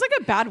like it sounds like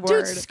a bad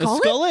word. Dude,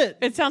 skullet?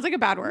 It sounds like a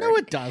bad word. No,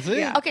 it doesn't.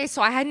 Yeah. Okay,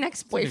 so I had an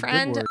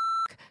ex-boyfriend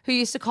who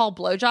used to call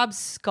blowjobs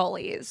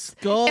scullies.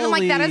 Scullies. And I'm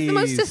like, that is the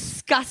most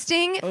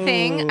disgusting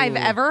thing I've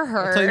ever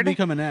heard. That's how you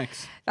become an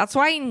ex. That's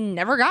why I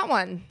never got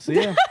one.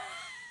 See ya.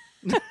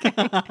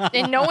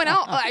 And no one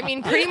else. I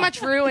mean, pretty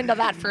much ruined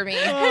that for me.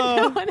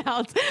 No one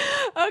else.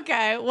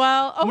 Okay,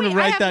 well, I'm going to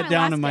write that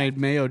down in my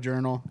Mayo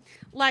journal.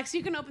 Lex,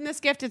 you can open this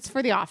gift. It's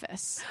for the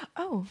office.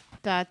 Oh.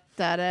 Da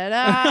da da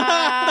da.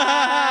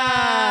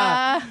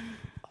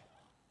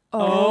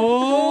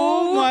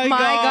 Oh my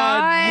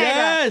God.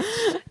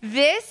 Yes.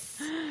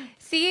 This,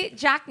 see,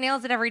 Jack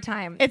nails it every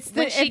time.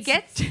 When she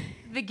gets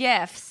the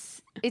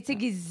gifts, it's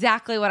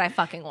exactly what I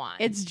fucking want.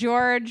 It's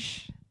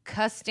George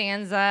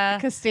Costanza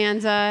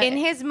in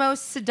his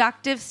most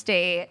seductive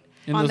state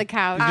on the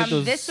couch.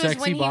 This was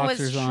when he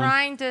was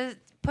trying to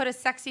put a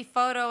sexy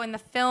photo in the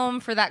film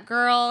for that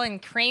girl,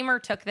 and Kramer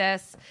took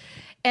this.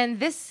 And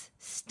this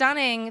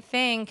stunning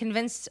thing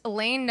convinced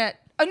Elaine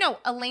that... Oh, no.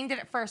 Elaine did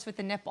it first with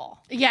the nipple.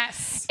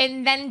 Yes.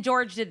 And then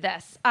George did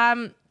this.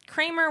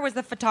 Kramer was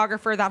the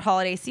photographer that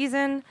holiday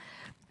season,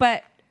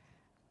 but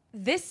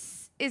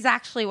this is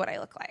actually what I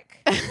look like.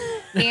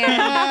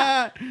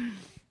 And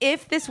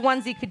if this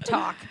onesie could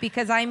talk,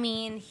 because, I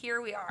mean, here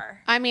we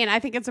are. I mean, I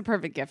think it's a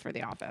perfect gift for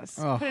the office.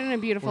 Oh, put it in a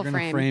beautiful we're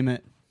frame. Frame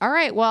it. All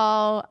right.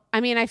 Well, I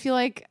mean, I feel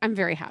like I'm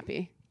very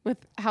happy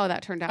with how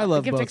that turned out. I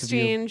love the gift both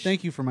exchange. of you.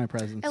 Thank you for my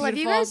presence. I love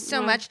you guys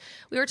so much.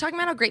 We were talking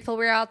about how grateful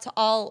we are out to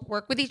all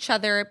work with each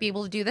other, be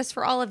able to do this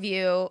for all of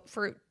you,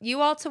 for you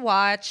all to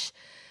watch.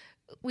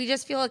 We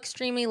just feel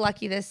extremely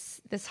lucky this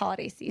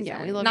holiday season.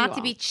 Yeah, we love Not you to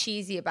all. be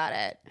cheesy about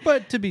it,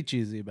 But to be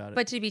cheesy about it.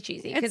 but to be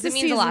cheesy It's because the it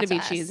means a lot season to be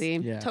us. cheesy.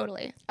 Yeah.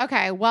 Totally.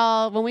 Okay.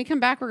 Well, when we come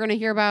back, we're going to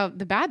hear about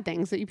the bad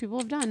things that you people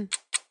have done.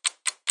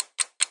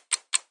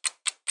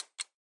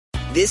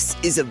 This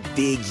is a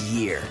big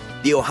year.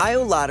 The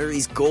Ohio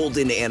Lottery's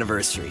golden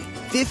anniversary.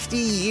 50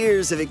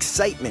 years of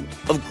excitement,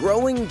 of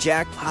growing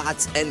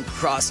jackpots and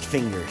crossed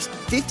fingers.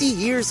 50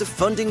 years of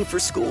funding for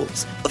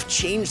schools, of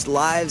changed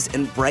lives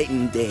and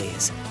brightened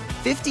days.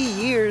 50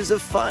 years of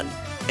fun.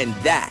 And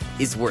that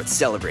is worth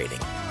celebrating.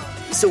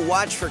 So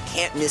watch for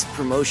can't-miss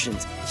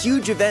promotions,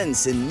 huge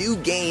events, and new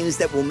games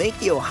that will make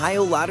the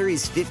Ohio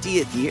Lottery's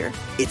 50th year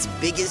its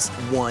biggest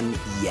one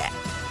yet.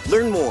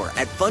 Learn more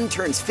at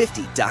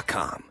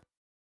funturns50.com.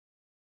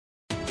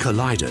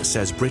 Collider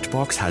says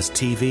BritBox has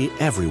TV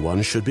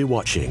everyone should be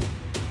watching.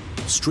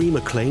 Stream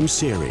acclaimed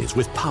series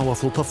with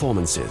powerful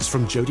performances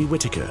from Jodie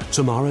Whittaker,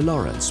 Tamara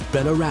Lawrence,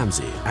 Bella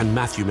Ramsey, and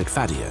Matthew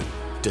McFadden.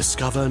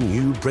 Discover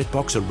new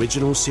BritBox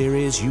original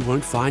series you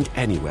won't find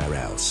anywhere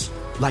else.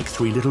 Like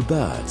Three Little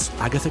Birds,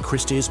 Agatha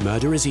Christie's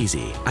Murder is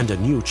Easy, and a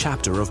new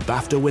chapter of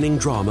BAFTA-winning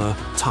drama,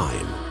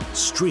 Time.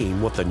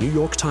 Stream what the New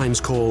York Times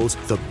calls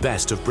the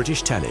best of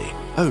British telly,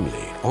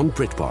 only on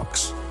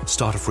BritBox.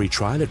 Start a free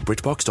trial at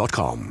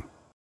BritBox.com.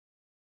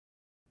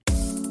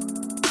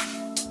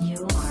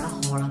 You are a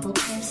horrible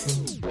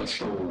person. What's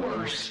the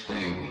worst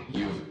thing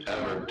you've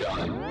ever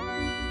done?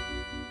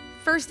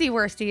 Firsty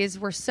Worsties,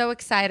 we're so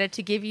excited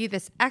to give you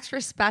this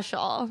extra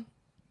special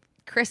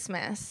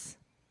Christmas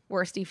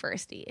Worsty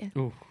Firsty.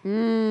 Ooh.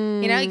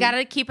 You know, you got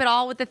to keep it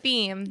all with the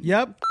theme.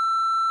 Yep.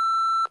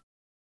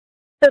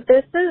 So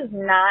this is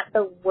not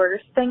the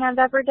worst thing I've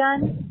ever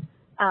done,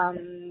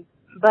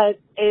 but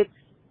it's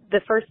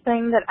the first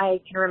thing that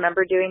I can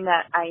remember doing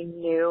that I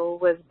knew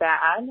was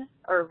bad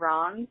or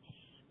wrong.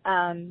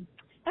 I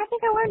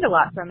think I learned a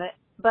lot from it.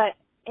 But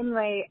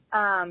anyway,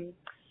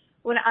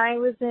 when I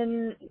was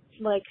in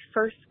like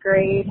first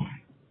grade,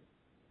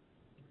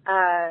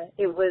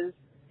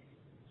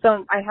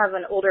 so I have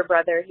an older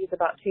brother. He's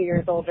about 2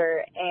 years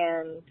older,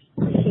 and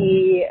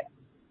he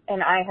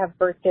and I have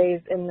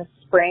birthdays in the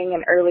spring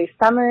and early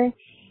summer,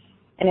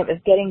 and it was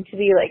getting to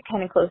be like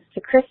kind of close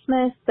to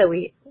Christmas, so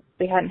we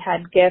hadn't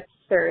had gifts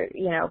or,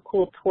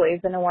 cool toys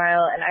in a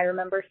while. And I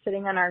remember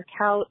sitting on our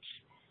couch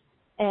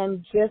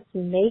and just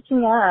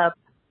making up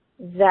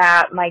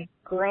that my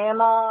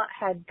grandma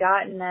had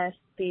gotten us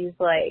these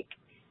like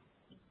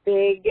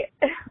big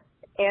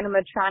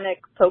animatronic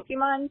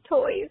Pokemon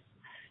toys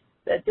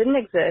that didn't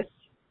exist.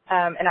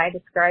 And I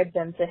described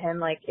them to him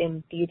like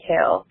in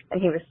detail,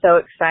 and he was so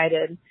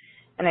excited.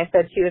 And I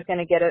said she was going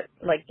to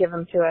give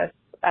them to us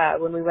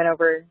when we went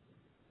over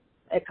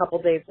a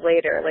couple days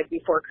later, like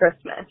before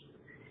Christmas.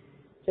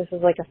 This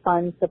was like a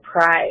fun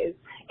surprise.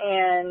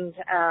 And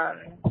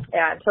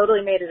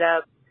totally made it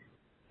up.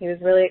 He was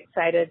really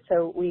excited.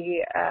 So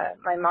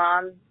my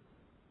mom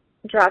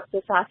dropped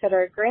us off at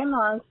our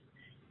grandma's,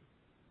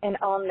 and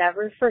I'll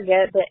never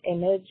forget the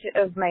image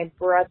of my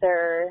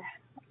brother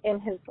in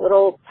his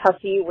little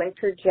puffy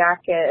winter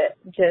jacket,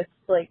 just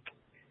like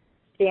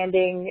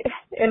standing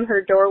in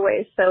her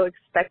doorway so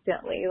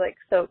expectantly, like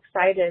so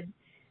excited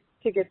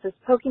to get this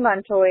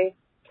Pokemon toy.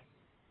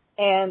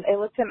 And I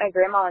looked at my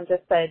grandma and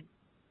just said,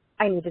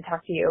 I need to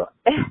talk to you.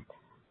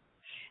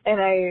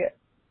 And I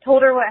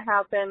told her what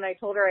happened. I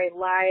told her I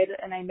lied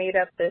and I made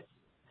up this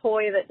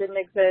toy that didn't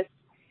exist.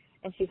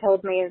 And she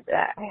told me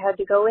that I had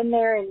to go in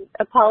there and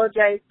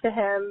apologize to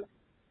him.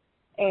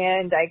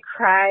 And I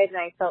cried and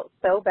I felt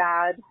so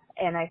bad.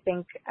 And I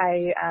think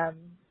I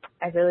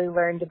really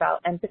learned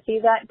about empathy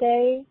that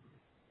day.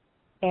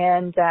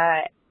 And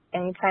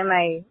anytime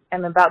I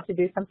am about to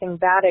do something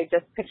bad, I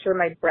just picture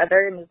my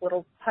brother in his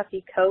little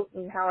puffy coat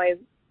and how I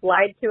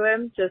lied to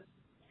him just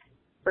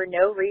for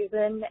no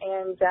reason.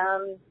 And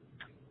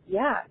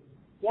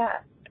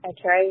I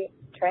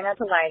try not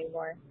to lie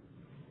anymore.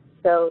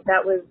 So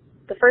that was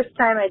the first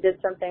time I did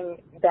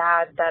something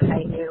bad that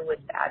I knew was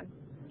bad.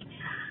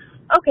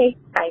 Okay,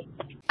 bye.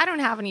 I don't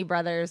have any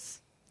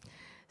brothers.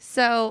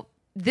 So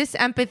this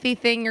empathy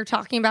thing you're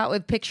talking about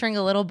with picturing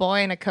a little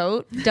boy in a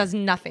coat does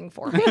nothing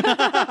for me.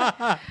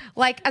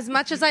 Like, as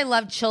much as I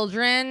love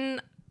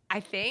children, I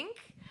think,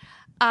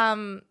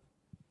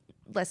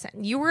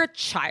 listen, you were a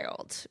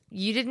child.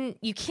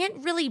 You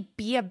can't really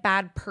be a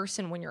bad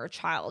person when you're a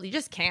child. You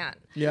just can't.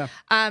 Yeah.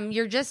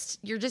 You're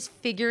just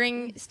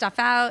figuring stuff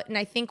out. And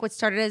I think what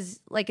started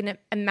as like an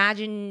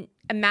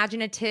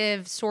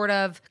imaginative sort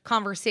of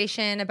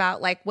conversation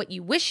about like what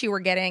you wish you were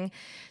getting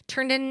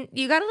turned in,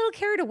 you got a little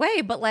carried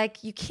away, but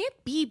like you can't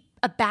be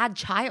a bad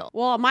child.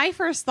 Well, my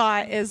first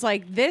thought is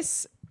like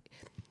this,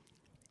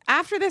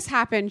 after this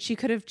happened, she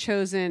could have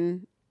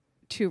chosen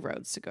two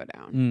roads to go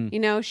down.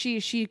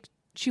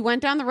 She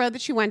went down the road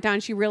that she went down.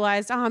 She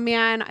realized, oh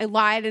man, I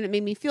lied and it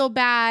made me feel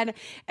bad.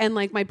 And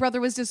like my brother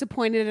was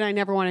disappointed and I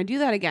never want to do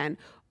that again.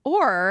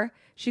 Or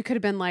she could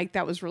have been like,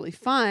 that was really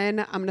fun.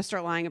 I'm going to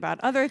start lying about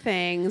other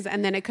things.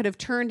 And then it could have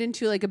turned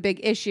into like a big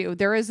issue.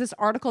 There is this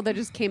article that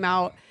just came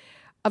out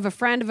of a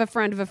friend of a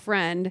friend of a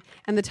friend.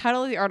 And the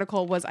title of the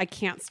article was, I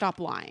Can't Stop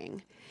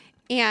Lying.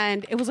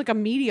 And it was like a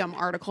Medium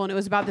article, and it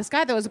was about this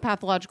guy that was a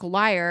pathological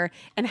liar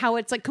and how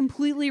it's like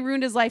completely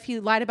ruined his life.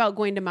 He lied about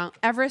going to Mount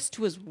Everest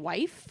to his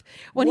wife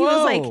when he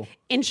was like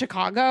in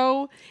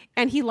Chicago,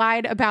 and he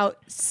lied about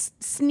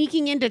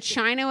sneaking into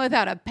China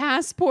without a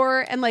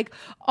passport and like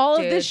all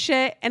of this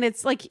shit. And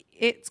it's like,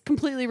 it's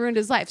completely ruined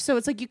his life. So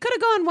it's like, you could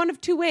have gone one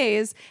of two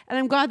ways, and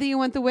I'm glad that you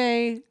went the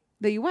way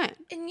that you went.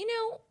 And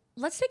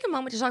let's take a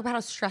moment to talk about how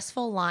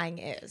stressful lying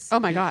is. Oh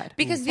my God.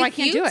 Because the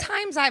few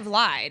times I've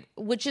lied,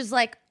 which is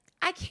like,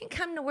 I can't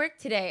come to work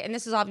today. And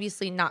this is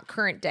obviously not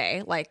current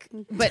day,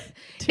 but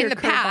in the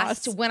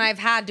past when I've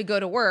had to go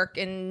to work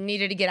and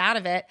needed to get out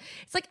of it,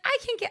 it's like,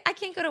 I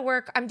can't go to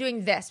work. I'm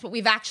doing this, but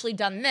we've actually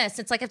done this.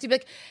 It's like, I have to be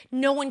like,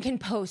 no one can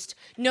post.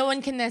 No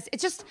one can this.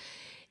 It's just,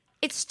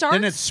 it starts.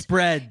 Then it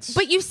spreads.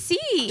 But you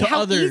see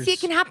how easy it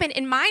can happen.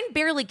 And mine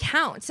barely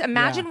counts.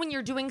 Imagine when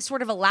you're doing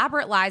sort of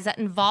elaborate lies that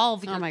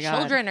involve your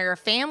children or your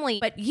family.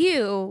 But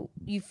you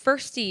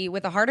firsty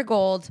with a heart of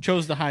gold,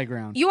 chose the high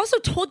ground. You also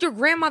told your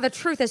grandma the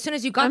truth as soon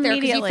as you got there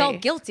because you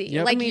felt guilty.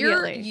 Yep. Like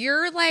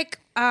you're like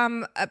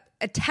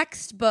a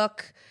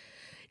textbook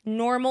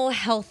normal,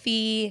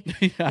 healthy,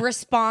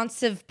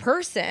 responsive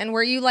person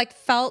where you like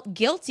felt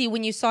guilty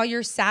when you saw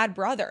your sad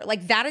brother.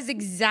 Like that is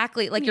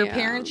exactly like your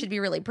parents should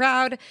be really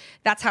proud.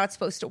 That's how it's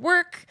supposed to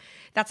work.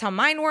 That's how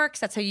mine works.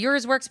 That's how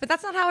yours works. But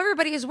that's not how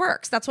everybody's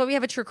works. That's why we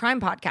have a true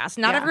crime podcast.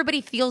 Not everybody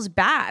feels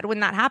bad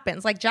when that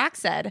happens. Like Jack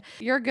said,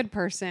 you're a good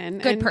person.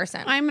 Good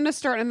person. I'm going to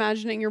start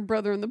imagining your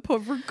brother in the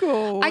puffer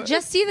coat. I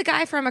just see the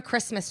guy from A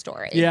Christmas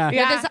Story.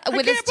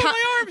 With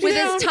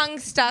his tongue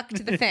stuck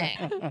to the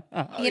thing.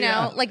 You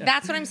know, like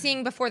that's what I'm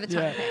seeing before the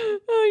tongue thing.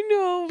 I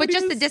know. But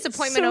just the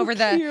disappointment over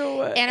the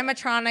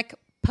animatronic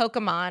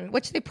Pokemon,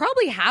 which they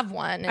probably have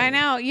one. I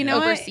know. You know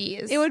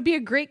overseas. It would be a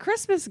great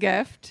Christmas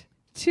gift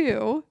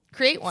to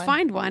create one,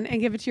 find one,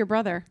 and give it to your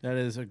brother. That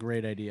is a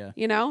great idea.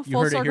 You know, You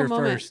full heard it circle here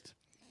moment. first.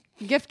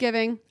 Gift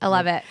giving. I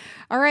love it.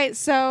 All right,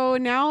 so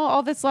now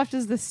all that's left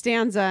is the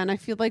stanza, and I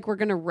feel like we're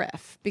gonna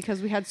riff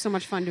because we had so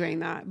much fun doing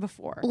that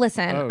before.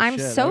 Listen, I'm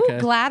so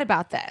glad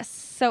about this.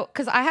 So,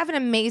 because I have an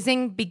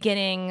amazing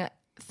beginning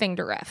thing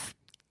to riff.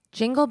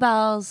 Jingle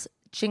bells,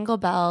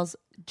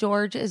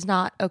 George is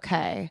not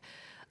okay.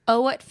 Oh,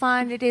 what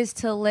fun it is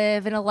to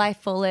live in a life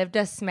full of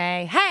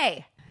dismay.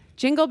 Hey!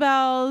 Jingle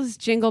bells,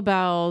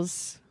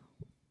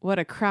 what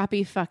a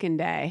crappy fucking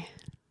day.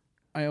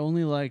 I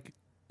only like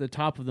the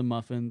top of the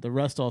muffin. The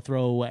rest I'll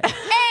throw away.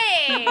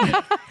 Hey!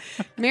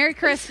 Merry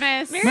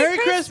Christmas. Merry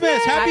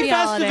Christmas. Happy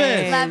Festivus.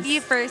 holidays. Love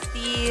you,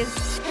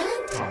 firsties.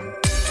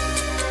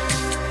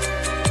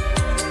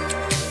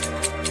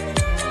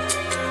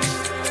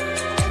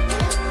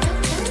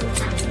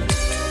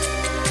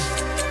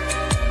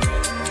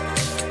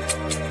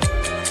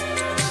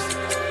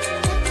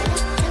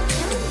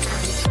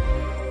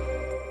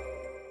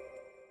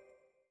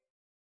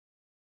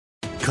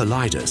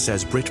 Collider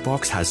says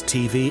BritBox has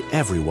TV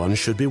everyone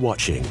should be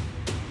watching.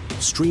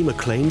 Stream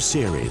acclaimed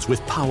series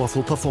with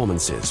powerful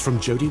performances from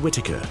Jodie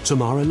Whittaker,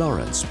 Tamara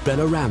Lawrence,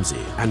 Bella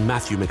Ramsey, and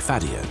Matthew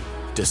McFadden.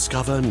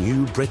 Discover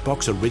new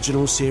BritBox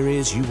original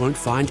series you won't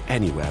find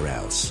anywhere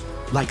else.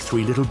 Like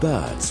Three Little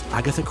Birds,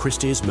 Agatha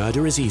Christie's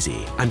Murder is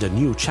Easy, and a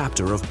new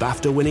chapter of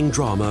BAFTA-winning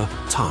drama,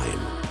 Time.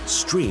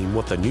 Stream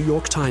what the New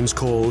York Times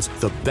calls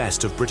the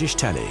best of British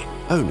telly,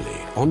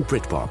 only on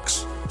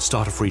BritBox.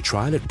 Start a free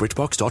trial at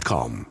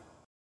BritBox.com.